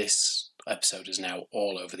because this episode is now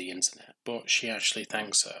all over the internet. But she actually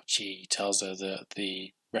thanks her. She tells her that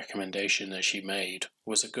the recommendation that she made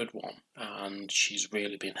was a good one, and she's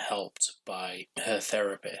really been helped by her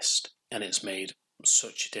therapist, and it's made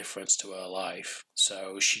such a difference to her life.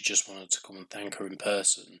 So she just wanted to come and thank her in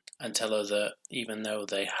person and tell her that even though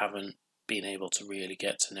they haven't been able to really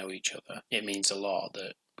get to know each other, it means a lot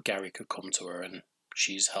that Gary could come to her and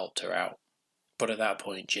she's helped her out. But at that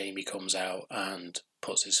point, Jamie comes out and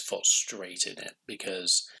puts his foot straight in it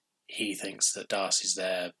because he thinks that Darcy's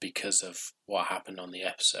there because of what happened on the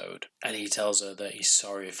episode. And he tells her that he's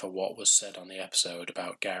sorry for what was said on the episode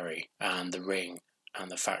about Gary and the ring and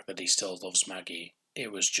the fact that he still loves Maggie.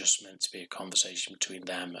 It was just meant to be a conversation between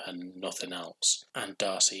them and nothing else. And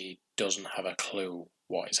Darcy doesn't have a clue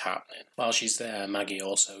what is happening. While she's there, Maggie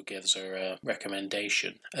also gives her a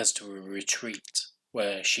recommendation as to a retreat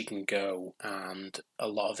where she can go, and a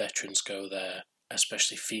lot of veterans go there,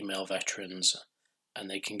 especially female veterans, and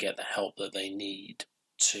they can get the help that they need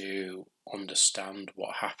to understand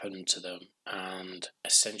what happened to them and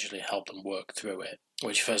essentially help them work through it.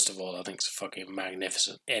 Which, first of all, I think is fucking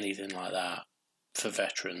magnificent. Anything like that for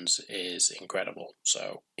veterans is incredible.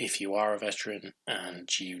 So if you are a veteran and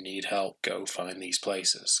you need help, go find these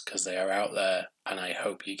places because they are out there, and I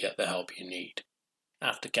hope you get the help you need.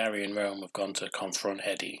 After Gary and Rome have gone to confront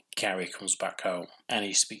Eddie, Gary comes back home and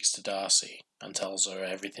he speaks to Darcy and tells her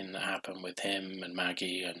everything that happened with him and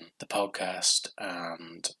Maggie and the podcast,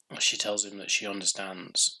 and she tells him that she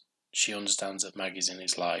understands. She understands that Maggie's in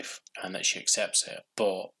his life and that she accepts it,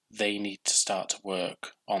 but they need to start to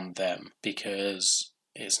work on them because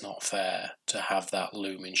it's not fair to have that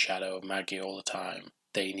looming shadow of Maggie all the time.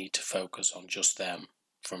 They need to focus on just them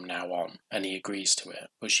from now on, and he agrees to it,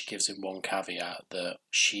 but she gives him one caveat that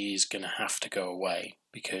she's going to have to go away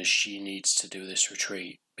because she needs to do this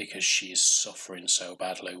retreat because she's suffering so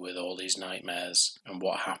badly with all these nightmares and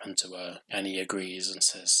what happened to her, and he agrees and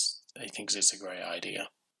says he thinks it's a great idea.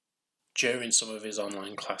 During some of his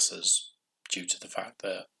online classes, due to the fact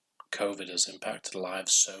that COVID has impacted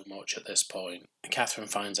lives so much at this point, Catherine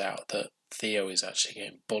finds out that Theo is actually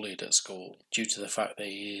getting bullied at school due to the fact that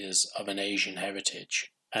he is of an Asian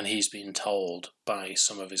heritage, and he's been told by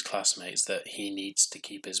some of his classmates that he needs to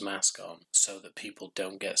keep his mask on so that people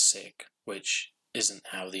don't get sick, which isn't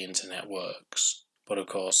how the internet works. But of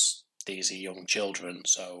course, these are young children,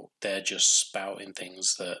 so they're just spouting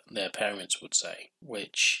things that their parents would say,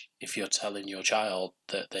 which, if you're telling your child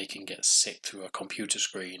that they can get sick through a computer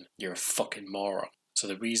screen, you're a fucking moron. So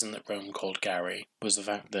the reason that Rome called Gary was the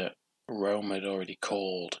fact that Rome had already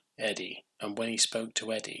called Eddie, and when he spoke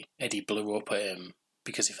to Eddie, Eddie blew up at him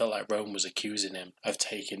because he felt like Rome was accusing him of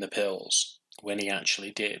taking the pills when he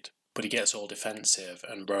actually did. But he gets all defensive,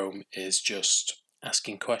 and Rome is just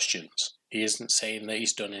asking questions. He isn't saying that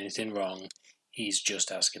he's done anything wrong, he's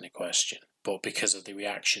just asking a question. But because of the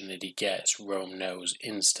reaction that he gets, Rome knows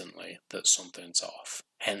instantly that something's off.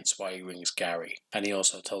 Hence why he rings Gary. And he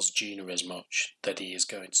also tells Gina as much, that he is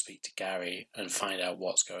going to speak to Gary and find out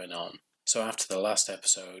what's going on. So after the last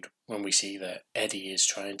episode, when we see that Eddie is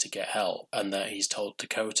trying to get help and that he's told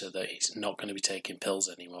Dakota that he's not going to be taking pills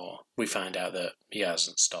anymore, we find out that he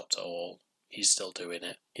hasn't stopped at all. He's still doing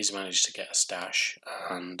it. He's managed to get a stash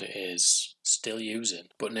and is still using.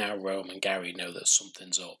 But now Rome and Gary know that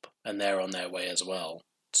something's up, and they're on their way as well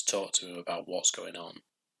to talk to him about what's going on.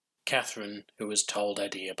 Catherine, who has told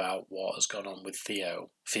Eddie about what has gone on with Theo,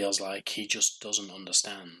 feels like he just doesn't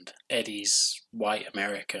understand. Eddie's white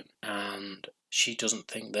American, and she doesn't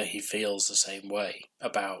think that he feels the same way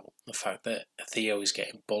about the fact that Theo is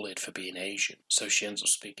getting bullied for being Asian. So she ends up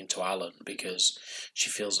speaking to Alan because she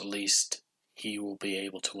feels at least he will be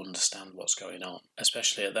able to understand what's going on,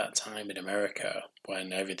 especially at that time in America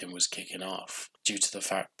when everything was kicking off due to the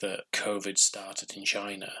fact that COVID started in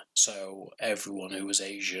China. So everyone who was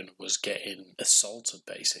Asian was getting assaulted,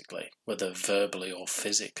 basically, whether verbally or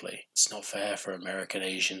physically. It's not fair for American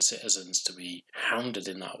Asian citizens to be hounded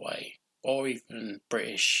in that way. Or even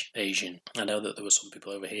British Asian. I know that there were some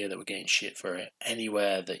people over here that were getting shit for it.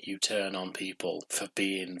 Anywhere that you turn on people for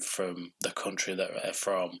being from the country that they're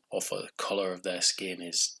from or for the colour of their skin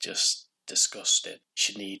is just disgusting. You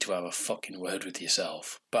should need to have a fucking word with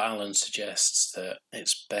yourself. But Alan suggests that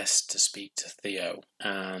it's best to speak to Theo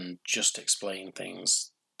and just explain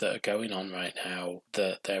things that are going on right now,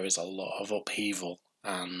 that there is a lot of upheaval,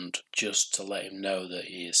 and just to let him know that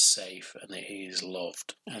he is safe and that he is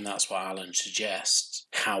loved. And that's what Alan suggests.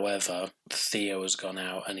 However, Theo has gone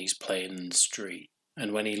out and he's playing in the street,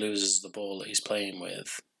 and when he loses the ball that he's playing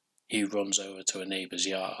with, he runs over to a neighbour's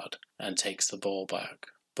yard and takes the ball back.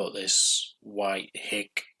 But this white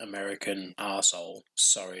hick American arsehole,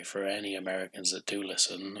 sorry for any Americans that do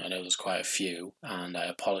listen, I know there's quite a few, and I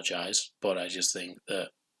apologise, but I just think that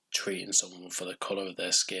treating someone for the colour of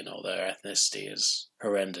their skin or their ethnicity is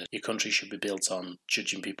horrendous. Your country should be built on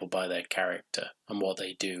judging people by their character and what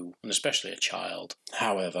they do, and especially a child.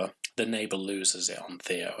 However, the neighbour loses it on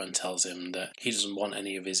Theo and tells him that he doesn't want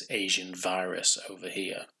any of his Asian virus over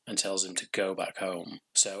here and tells him to go back home.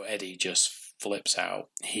 So Eddie just flips out.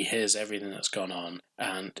 He hears everything that's gone on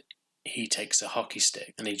and he takes a hockey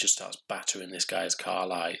stick and he just starts battering this guy's car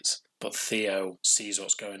lights. But Theo sees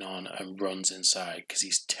what's going on and runs inside because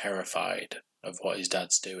he's terrified of what his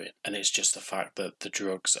dad's doing. And it's just the fact that the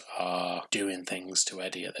drugs are doing things to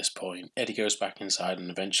Eddie at this point. Eddie goes back inside and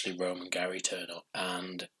eventually Rome and Gary turn up.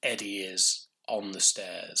 And Eddie is on the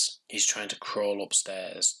stairs. He's trying to crawl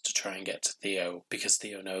upstairs to try and get to Theo because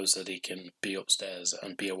Theo knows that he can be upstairs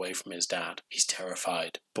and be away from his dad. He's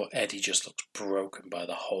terrified. But Eddie just looks broken by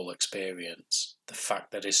the whole experience. The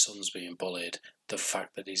fact that his son's being bullied, the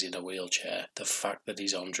fact that he's in a wheelchair, the fact that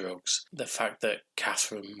he's on drugs, the fact that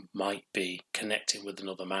Catherine might be connecting with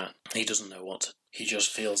another man. He doesn't know what to. He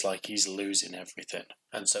just feels like he's losing everything.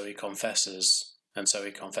 And so he confesses And so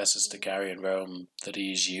he confesses to Gary and Rome that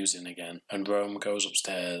he's using again. And Rome goes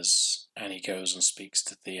upstairs and he goes and speaks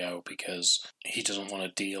to Theo because he doesn't want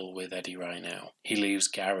to deal with Eddie right now. He leaves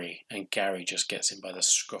Gary and Gary just gets him by the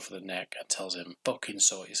scruff of the neck and tells him, fucking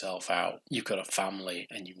sort yourself out. You've got a family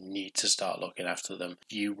and you need to start looking after them.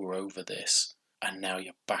 You were over this and now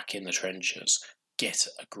you're back in the trenches. Get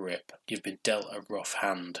a grip. You've been dealt a rough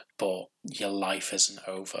hand, but your life isn't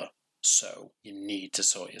over. So you need to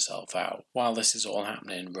sort yourself out. While this is all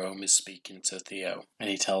happening, Rome is speaking to Theo and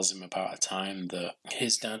he tells him about a time that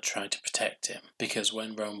his dad tried to protect him because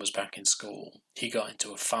when Rome was back in school, he got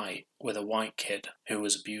into a fight with a white kid who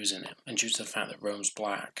was abusing him. And due to the fact that Rome's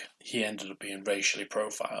black, he ended up being racially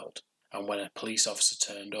profiled. And when a police officer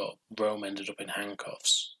turned up, Rome ended up in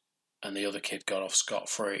handcuffs and the other kid got off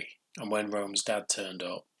scot-free. And when Rome's dad turned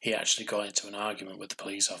up, he actually got into an argument with the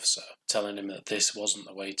police officer, telling him that this wasn't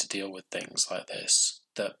the way to deal with things like this,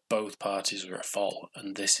 that both parties were at fault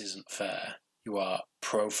and this isn't fair. You are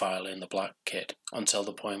profiling the black kid, until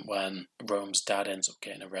the point when Rome's dad ends up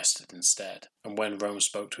getting arrested instead. And when Rome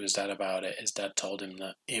spoke to his dad about it, his dad told him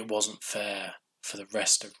that it wasn't fair for the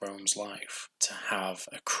rest of Rome's life to have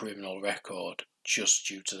a criminal record just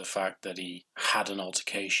due to the fact that he had an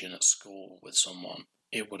altercation at school with someone.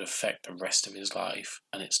 It would affect the rest of his life,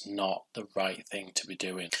 and it's not the right thing to be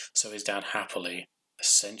doing. So his dad happily,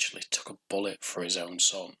 essentially took a bullet for his own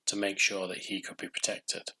son to make sure that he could be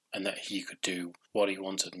protected and that he could do what he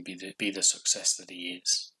wanted and be the success that he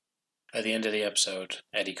is. At the end of the episode,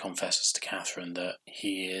 Eddie confesses to Catherine that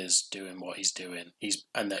he is doing what he's doing,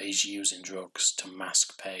 and that he's using drugs to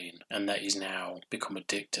mask pain, and that he's now become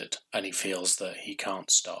addicted, and he feels that he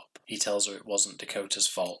can't stop. He tells her it wasn't Dakota's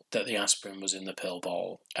fault, that the aspirin was in the pill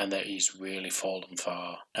bowl, and that he's really fallen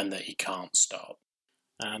far, and that he can't stop.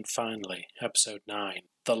 And finally, episode 9,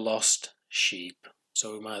 The Lost Sheep.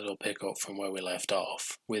 So we might as well pick up from where we left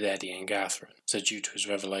off, with Eddie and Catherine. So due to his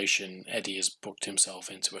revelation, Eddie has booked himself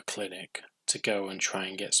into a clinic to go and try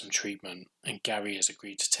and get some treatment, and Gary has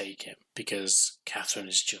agreed to take him, because Catherine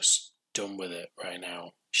is just done with it right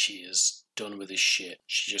now. She is done with his shit.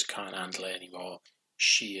 She just can't handle it anymore.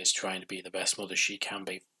 She is trying to be the best mother she can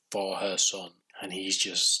be for her son, and he's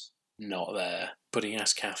just not there. But he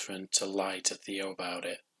asked Catherine to lie to Theo about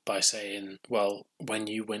it, by saying, well, when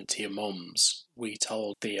you went to your mum's, we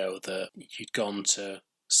told Theo that you'd gone to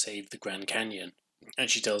save the Grand Canyon. And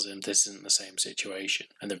she tells him this isn't the same situation.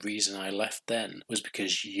 And the reason I left then was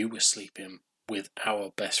because you were sleeping with our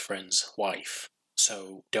best friend's wife.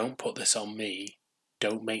 So don't put this on me.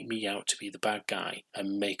 Don't make me out to be the bad guy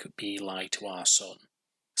and make me lie to our son.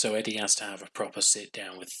 So Eddie has to have a proper sit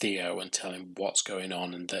down with Theo and tell him what's going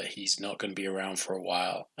on and that he's not going to be around for a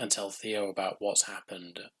while, and tell Theo about what's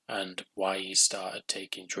happened and why he started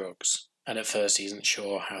taking drugs. And at first he isn't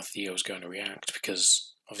sure how Theo's going to react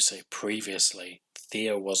because obviously previously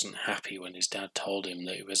Theo wasn't happy when his dad told him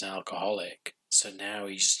that he was an alcoholic. So now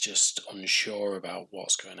he's just unsure about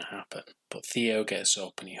what's going to happen. But Theo gets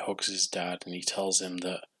up and he hugs his dad and he tells him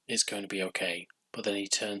that it's going to be okay. But then he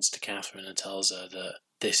turns to Catherine and tells her that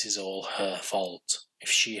this is all her fault. If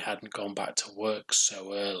she hadn't gone back to work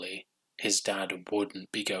so early, his dad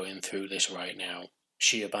wouldn't be going through this right now.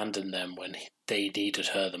 She abandoned them when they needed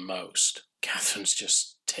her the most. Catherine's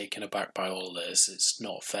just taken aback by all this. It's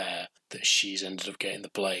not fair that she's ended up getting the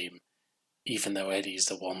blame, even though Eddie's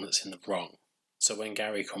the one that's in the wrong. So when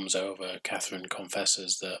Gary comes over, Catherine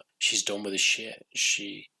confesses that she's done with his shit.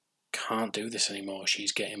 She can't do this anymore.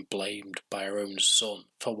 She's getting blamed by her own son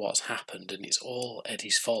for what's happened, and it's all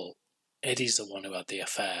Eddie's fault. Eddie's the one who had the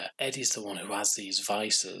affair. Eddie's the one who has these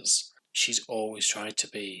vices. She's always tried to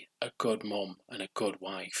be a good mum and a good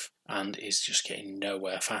wife, and is just getting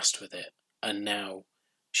nowhere fast with it. And now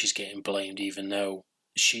she's getting blamed even though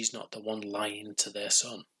she's not the one lying to their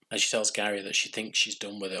son. And she tells Gary that she thinks she's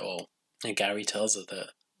done with it all. And Gary tells her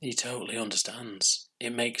that he totally understands.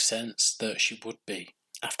 It makes sense that she would be.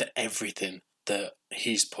 After everything that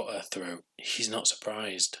he's put her through, he's not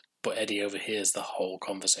surprised. But Eddie overhears the whole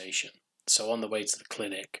conversation. So on the way to the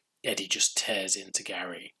clinic, Eddie just tears into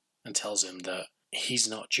Gary and tells him that he's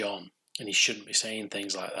not John and he shouldn't be saying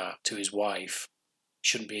things like that to his wife.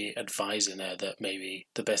 Shouldn't be advising her that maybe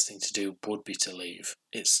the best thing to do would be to leave.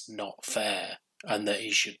 It's not fair, and that he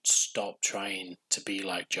should stop trying to be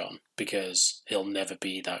like John because he'll never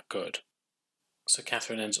be that good. So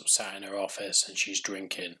Catherine ends up sat in her office and she's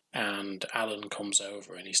drinking, and Alan comes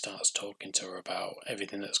over and he starts talking to her about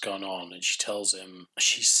everything that's gone on, and she tells him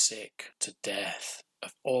she's sick to death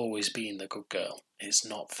of always being the good girl. It's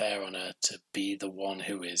not fair on her to be the one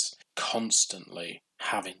who is constantly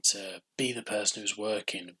having to be the person who's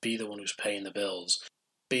working, be the one who's paying the bills,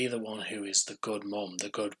 be the one who is the good mum, the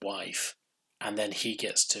good wife, and then he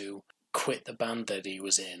gets to quit the band that he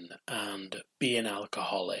was in and be an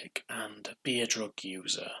alcoholic and be a drug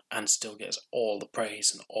user and still gets all the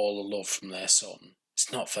praise and all the love from their son.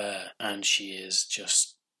 It's not fair, and she is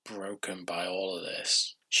just broken by all of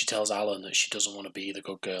this. She tells Alan that she doesn't want to be the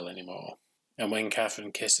good girl anymore. And when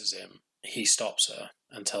Catherine kisses him, he stops her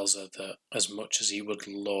and tells her that as much as he would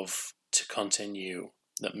love to continue,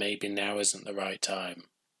 that maybe now isn't the right time.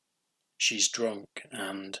 She's drunk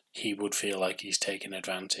and he would feel like he's taken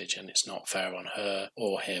advantage and it's not fair on her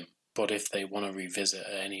or him. But if they want to revisit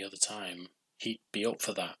at any other time, he'd be up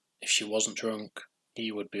for that. If she wasn't drunk,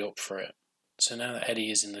 he would be up for it. So now that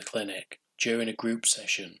Eddie is in the clinic, during a group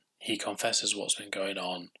session, he confesses what's been going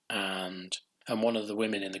on, and one of the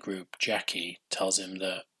women in the group, Jackie, tells him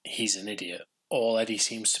that he's an idiot. All Eddie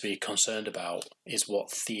seems to be concerned about is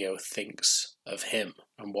what Theo thinks of him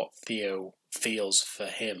and what Theo feels for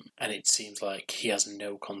him, and it seems like he has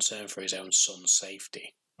no concern for his own son's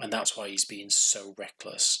safety. And that's why he's being so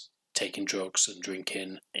reckless, taking drugs and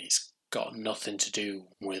drinking. It's got nothing to do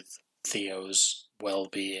with Theo's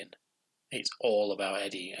well-being. It's all about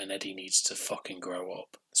Eddie, and Eddie needs to fucking grow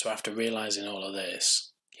up. So after realising all of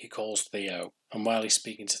this, he calls Theo, and while he's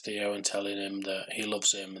speaking to Theo and telling him that he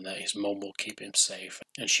loves him and that his mum will keep him safe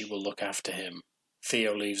and she will look after him,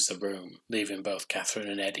 Theo leaves the room, leaving both Catherine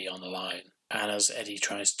and Eddie on the line. And as Eddie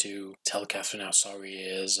tries to tell Catherine how sorry he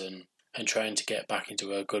is and trying to get back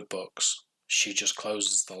into her good books, she just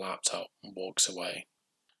closes the laptop and walks away.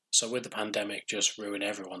 So with the pandemic just ruining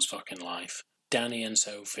everyone's fucking life, Danny and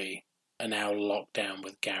Sophie are now locked down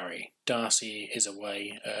with Gary. Darcy is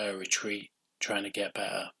away at her retreat trying to get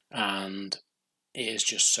better, and it is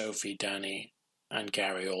just Sophie, Danny and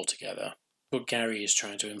Gary all together. But Gary is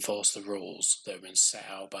trying to enforce the rules that have been set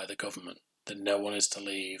out by the government, that no one is to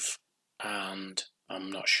leave, and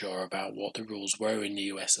I'm not sure about what the rules were in the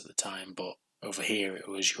US at the time, but over here it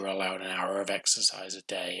was you were allowed an hour of exercise a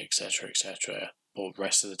day, etc, etc, but the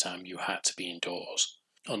rest of the time you had to be indoors,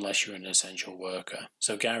 unless you're an essential worker.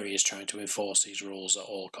 So Gary is trying to enforce these rules at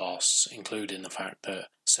all costs, including the fact that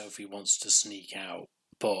Sophie wants to sneak out,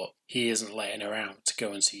 but he isn't letting her out to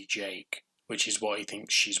go and see Jake, which is what he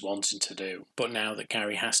thinks she's wanting to do. But now that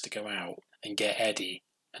Gary has to go out and get Eddie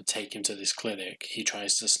and take him to this clinic, he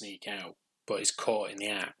tries to sneak out, but is caught in the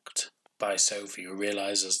act by Sophie, who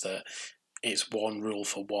realises that it's one rule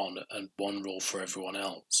for one and one rule for everyone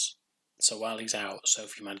else. So while he's out,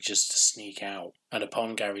 Sophie manages to sneak out, and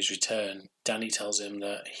upon Gary's return, Danny tells him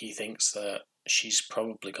that he thinks that she's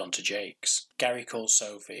probably gone to Jake's. Gary calls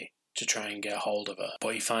Sophie to try and get hold of her,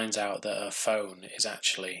 but he finds out that her phone is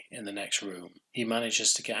actually in the next room. He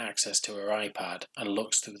manages to get access to her iPad and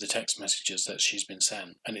looks through the text messages that she's been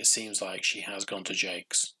sent, and it seems like she has gone to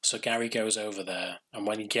Jake's. So Gary goes over there, and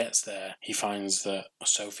when he gets there, he finds that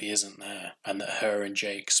Sophie isn't there, and that her and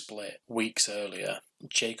Jake split weeks earlier.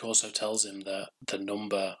 Jake also tells him that the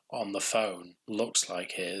number on the phone looks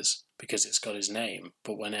like his because it's got his name,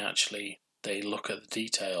 but when actually they look at the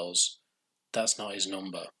details, that's not his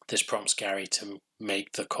number. This prompts Gary to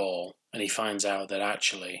make the call, and he finds out that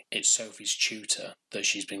actually it's Sophie's tutor that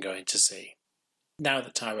she's been going to see. Now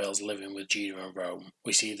that Tyrell's living with Gina and Rome,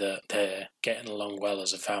 we see that they're getting along well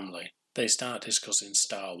as a family. They start discussing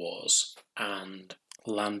Star Wars and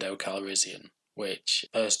Lando Calrissian, which,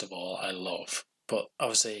 first of all, I love. But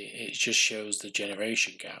obviously it just shows the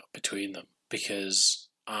generation gap between them, because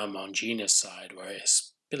I'm on Gina's side where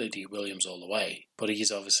it's Billy D. Williams all the way, but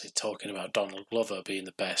he's obviously talking about Donald Glover being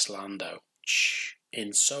the best Lando.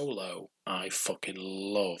 In Solo, I fucking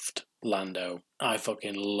loved Lando. I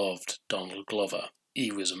fucking loved Donald Glover.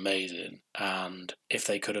 He was amazing, and if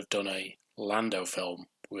they could have done a Lando film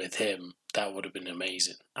with him, that would have been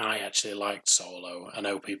amazing. I actually liked Solo. I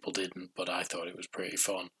know people didn't, but I thought it was pretty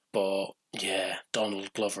fun. But yeah,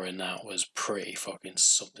 Donald Glover in that was pretty fucking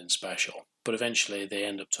something special. But eventually they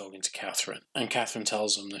end up talking to Catherine, and Catherine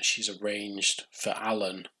tells them that she's arranged for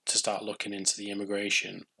Alan to start looking into the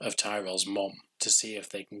immigration of Tyrell's mum to see if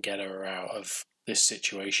they can get her out of this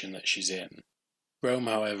situation that she's in. Rome,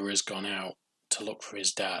 however, has gone out to look for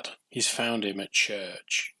his dad. He's found him at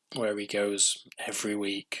church, where he goes every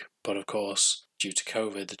week, but of course, due to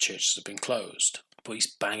COVID, the churches have been closed. But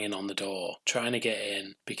he's banging on the door, trying to get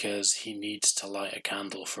in because he needs to light a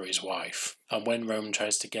candle for his wife. And when Rome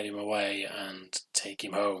tries to get him away and take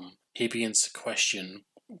him home, he begins to question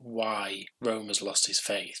why Rome has lost his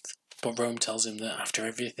faith. But Rome tells him that after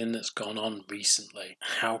everything that's gone on recently,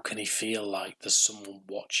 how can he feel like there's someone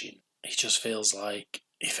watching? He just feels like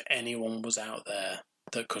if anyone was out there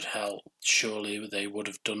that could help, surely they would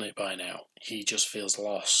have done it by now. He just feels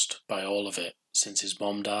lost by all of it. since his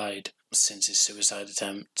mom died, since his suicide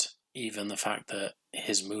attempt, even the fact that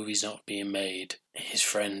his movie's not being made, his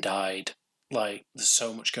friend died. Like, there's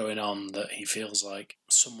so much going on that he feels like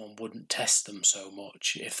someone wouldn't test them so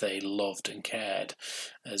much if they loved and cared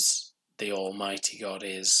as the Almighty God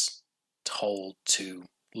is told to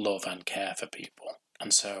love and care for people.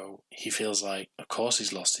 And so he feels like, of course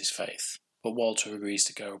he's lost his faith. But Walter agrees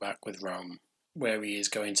to go back with Rome, where he is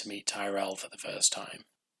going to meet Tyrell for the first time.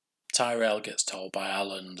 Tyrell gets told by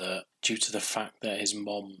Alan that due to the fact that his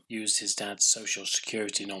mum used his dad's social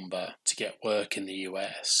security number to get work in the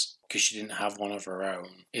US, because she didn't have one of her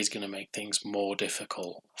own, is going to make things more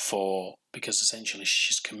difficult because essentially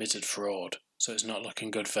she's committed fraud. So it's not looking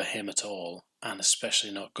good for him at all, and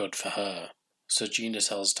especially not good for her. So Gina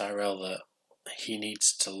tells Tyrell that he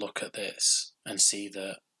needs to look at this and see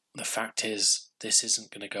that the fact is, this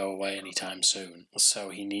isn't going to go away anytime soon. So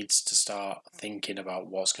he needs to start thinking about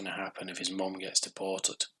what's going to happen if his mum gets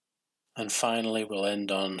deported. And finally, we'll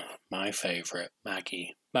end on my favourite,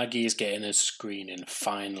 Maggie. Maggie is getting a screening,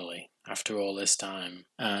 finally, after all this time.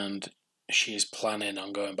 And she is planning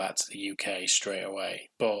on going back to the UK straight away.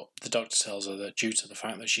 But the doctor tells her that due to the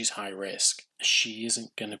fact that she's high risk, she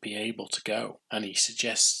isn't going to be able to go. And he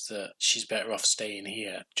suggests that she's better off staying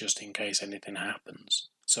here just in case anything happens.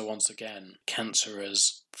 So once again, cancer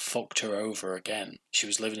has fucked her over again. She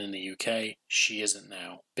was living in the UK, she isn't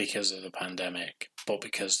now because of the pandemic. But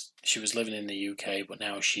because she was living in the UK, but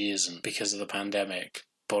now she isn't because of the pandemic.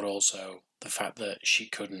 But also the fact that she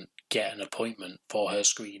couldn't get an appointment for her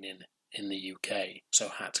screening in the UK, so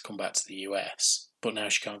had to come back to the US. But now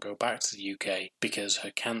she can't go back to the UK because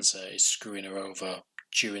her cancer is screwing her over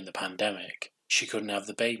during the pandemic. She couldn't have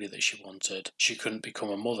the baby that she wanted. She couldn't become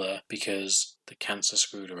a mother because the cancer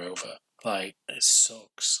screwed her over. Like, it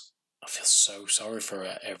sucks. I feel so sorry for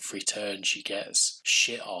her every turn she gets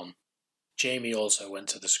shit on. Jamie also went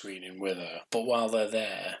to the screening with her, but while they're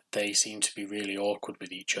there, they seem to be really awkward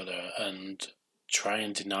with each other and try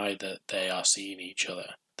and deny that they are seeing each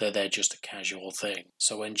other, that they're just a casual thing.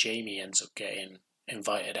 So when Jamie ends up getting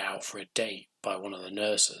invited out for a date by one of the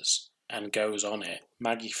nurses and goes on it,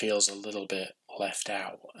 Maggie feels a little bit left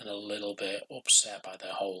out and a little bit upset by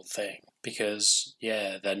the whole thing. Because,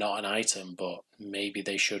 yeah, they're not an item, but maybe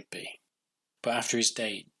they should be. But after his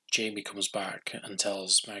date, Jamie comes back and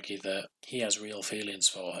tells Maggie that he has real feelings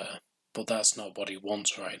for her, but that's not what he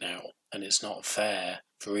wants right now, and it's not fair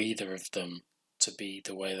for either of them to be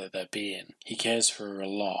the way that they're being. He cares for her a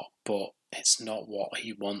lot, but it's not what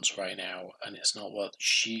he wants right now, and it's not what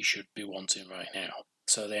she should be wanting right now.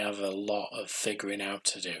 So they have a lot of figuring out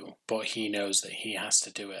to do, but he knows that he has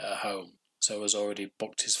to do it at home, so has already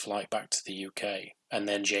booked his flight back to the UK, and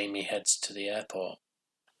then Jamie heads to the airport.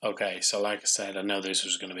 Okay, so like I said, I know this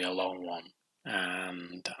was going to be a long one,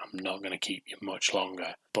 and I'm not going to keep you much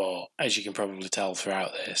longer, but as you can probably tell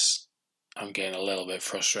throughout this, I'm getting a little bit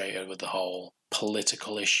frustrated with the whole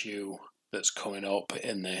political issue that's coming up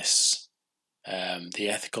in this, the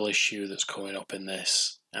ethical issue that's coming up in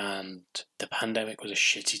this, and the pandemic was a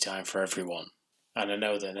shitty time for everyone. And I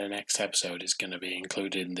know that the next episode is going to be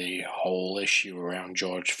including the whole issue around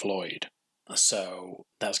George Floyd, so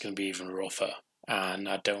that's going to be even rougher. And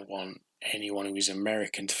I don't want anyone who is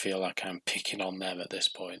American to feel like I'm picking on them at this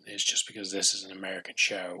point. It's just because this is an American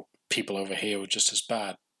show. People over here were just as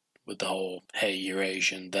bad with the whole, hey, you're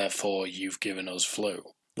Asian, therefore you've given us flu.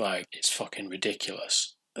 Like, it's fucking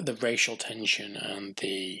ridiculous. The racial tension and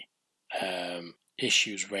the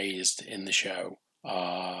issues raised in the show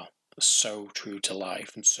are so true to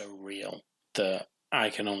life and so real that I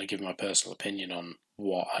can only give my personal opinion on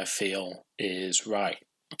what I feel is right.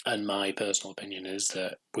 And my personal opinion is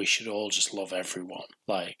that we should all just love everyone.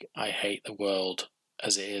 Like, I hate the world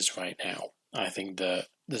as it is right now. I think that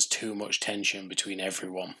there's too much tension between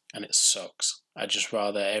everyone, and it sucks. I'd just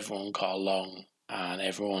rather everyone got along and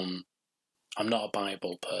everyone... I'm not a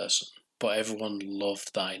Bible person, but everyone love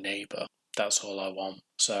thy neighbour. That's all I want.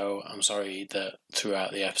 So I'm sorry that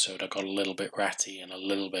throughout the episode I got a little bit ratty and a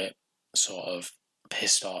little bit sort of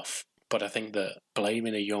pissed off. But I think that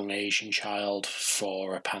blaming a young Asian child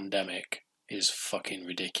for a pandemic is fucking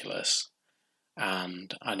ridiculous.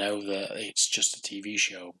 And I know that it's just a TV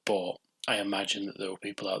show, but I imagine that there were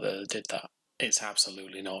people out there that did that. It's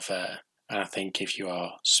absolutely not fair. And I think if you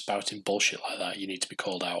are spouting bullshit like that, you need to be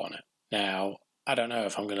called out on it. Now, I don't know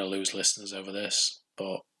if I'm going to lose listeners over this,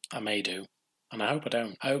 but I may do. And I hope I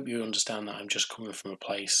don't. I hope you understand that I'm just coming from a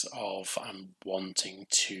place of I'm wanting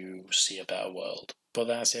to see a better world. But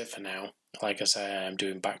that's it for now. Like I say, I'm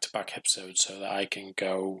doing back-to-back episodes so that I can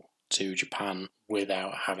go to Japan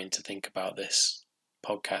without having to think about this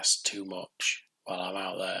podcast too much. while I'm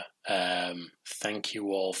out there. Thank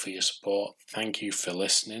you all for your support. Thank you for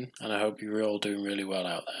listening, and I hope you're all doing really well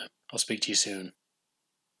out there. I'll speak to you soon.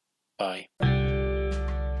 Bye.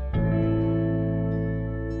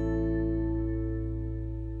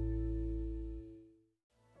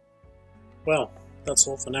 Well, that's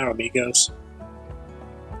all for now, amigos.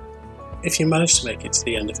 If you managed to make it to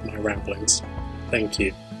the end of my ramblings, thank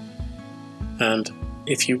you. And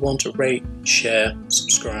if you want to rate, share,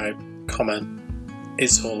 subscribe, comment,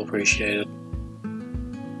 it's all appreciated.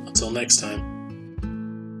 Until next time.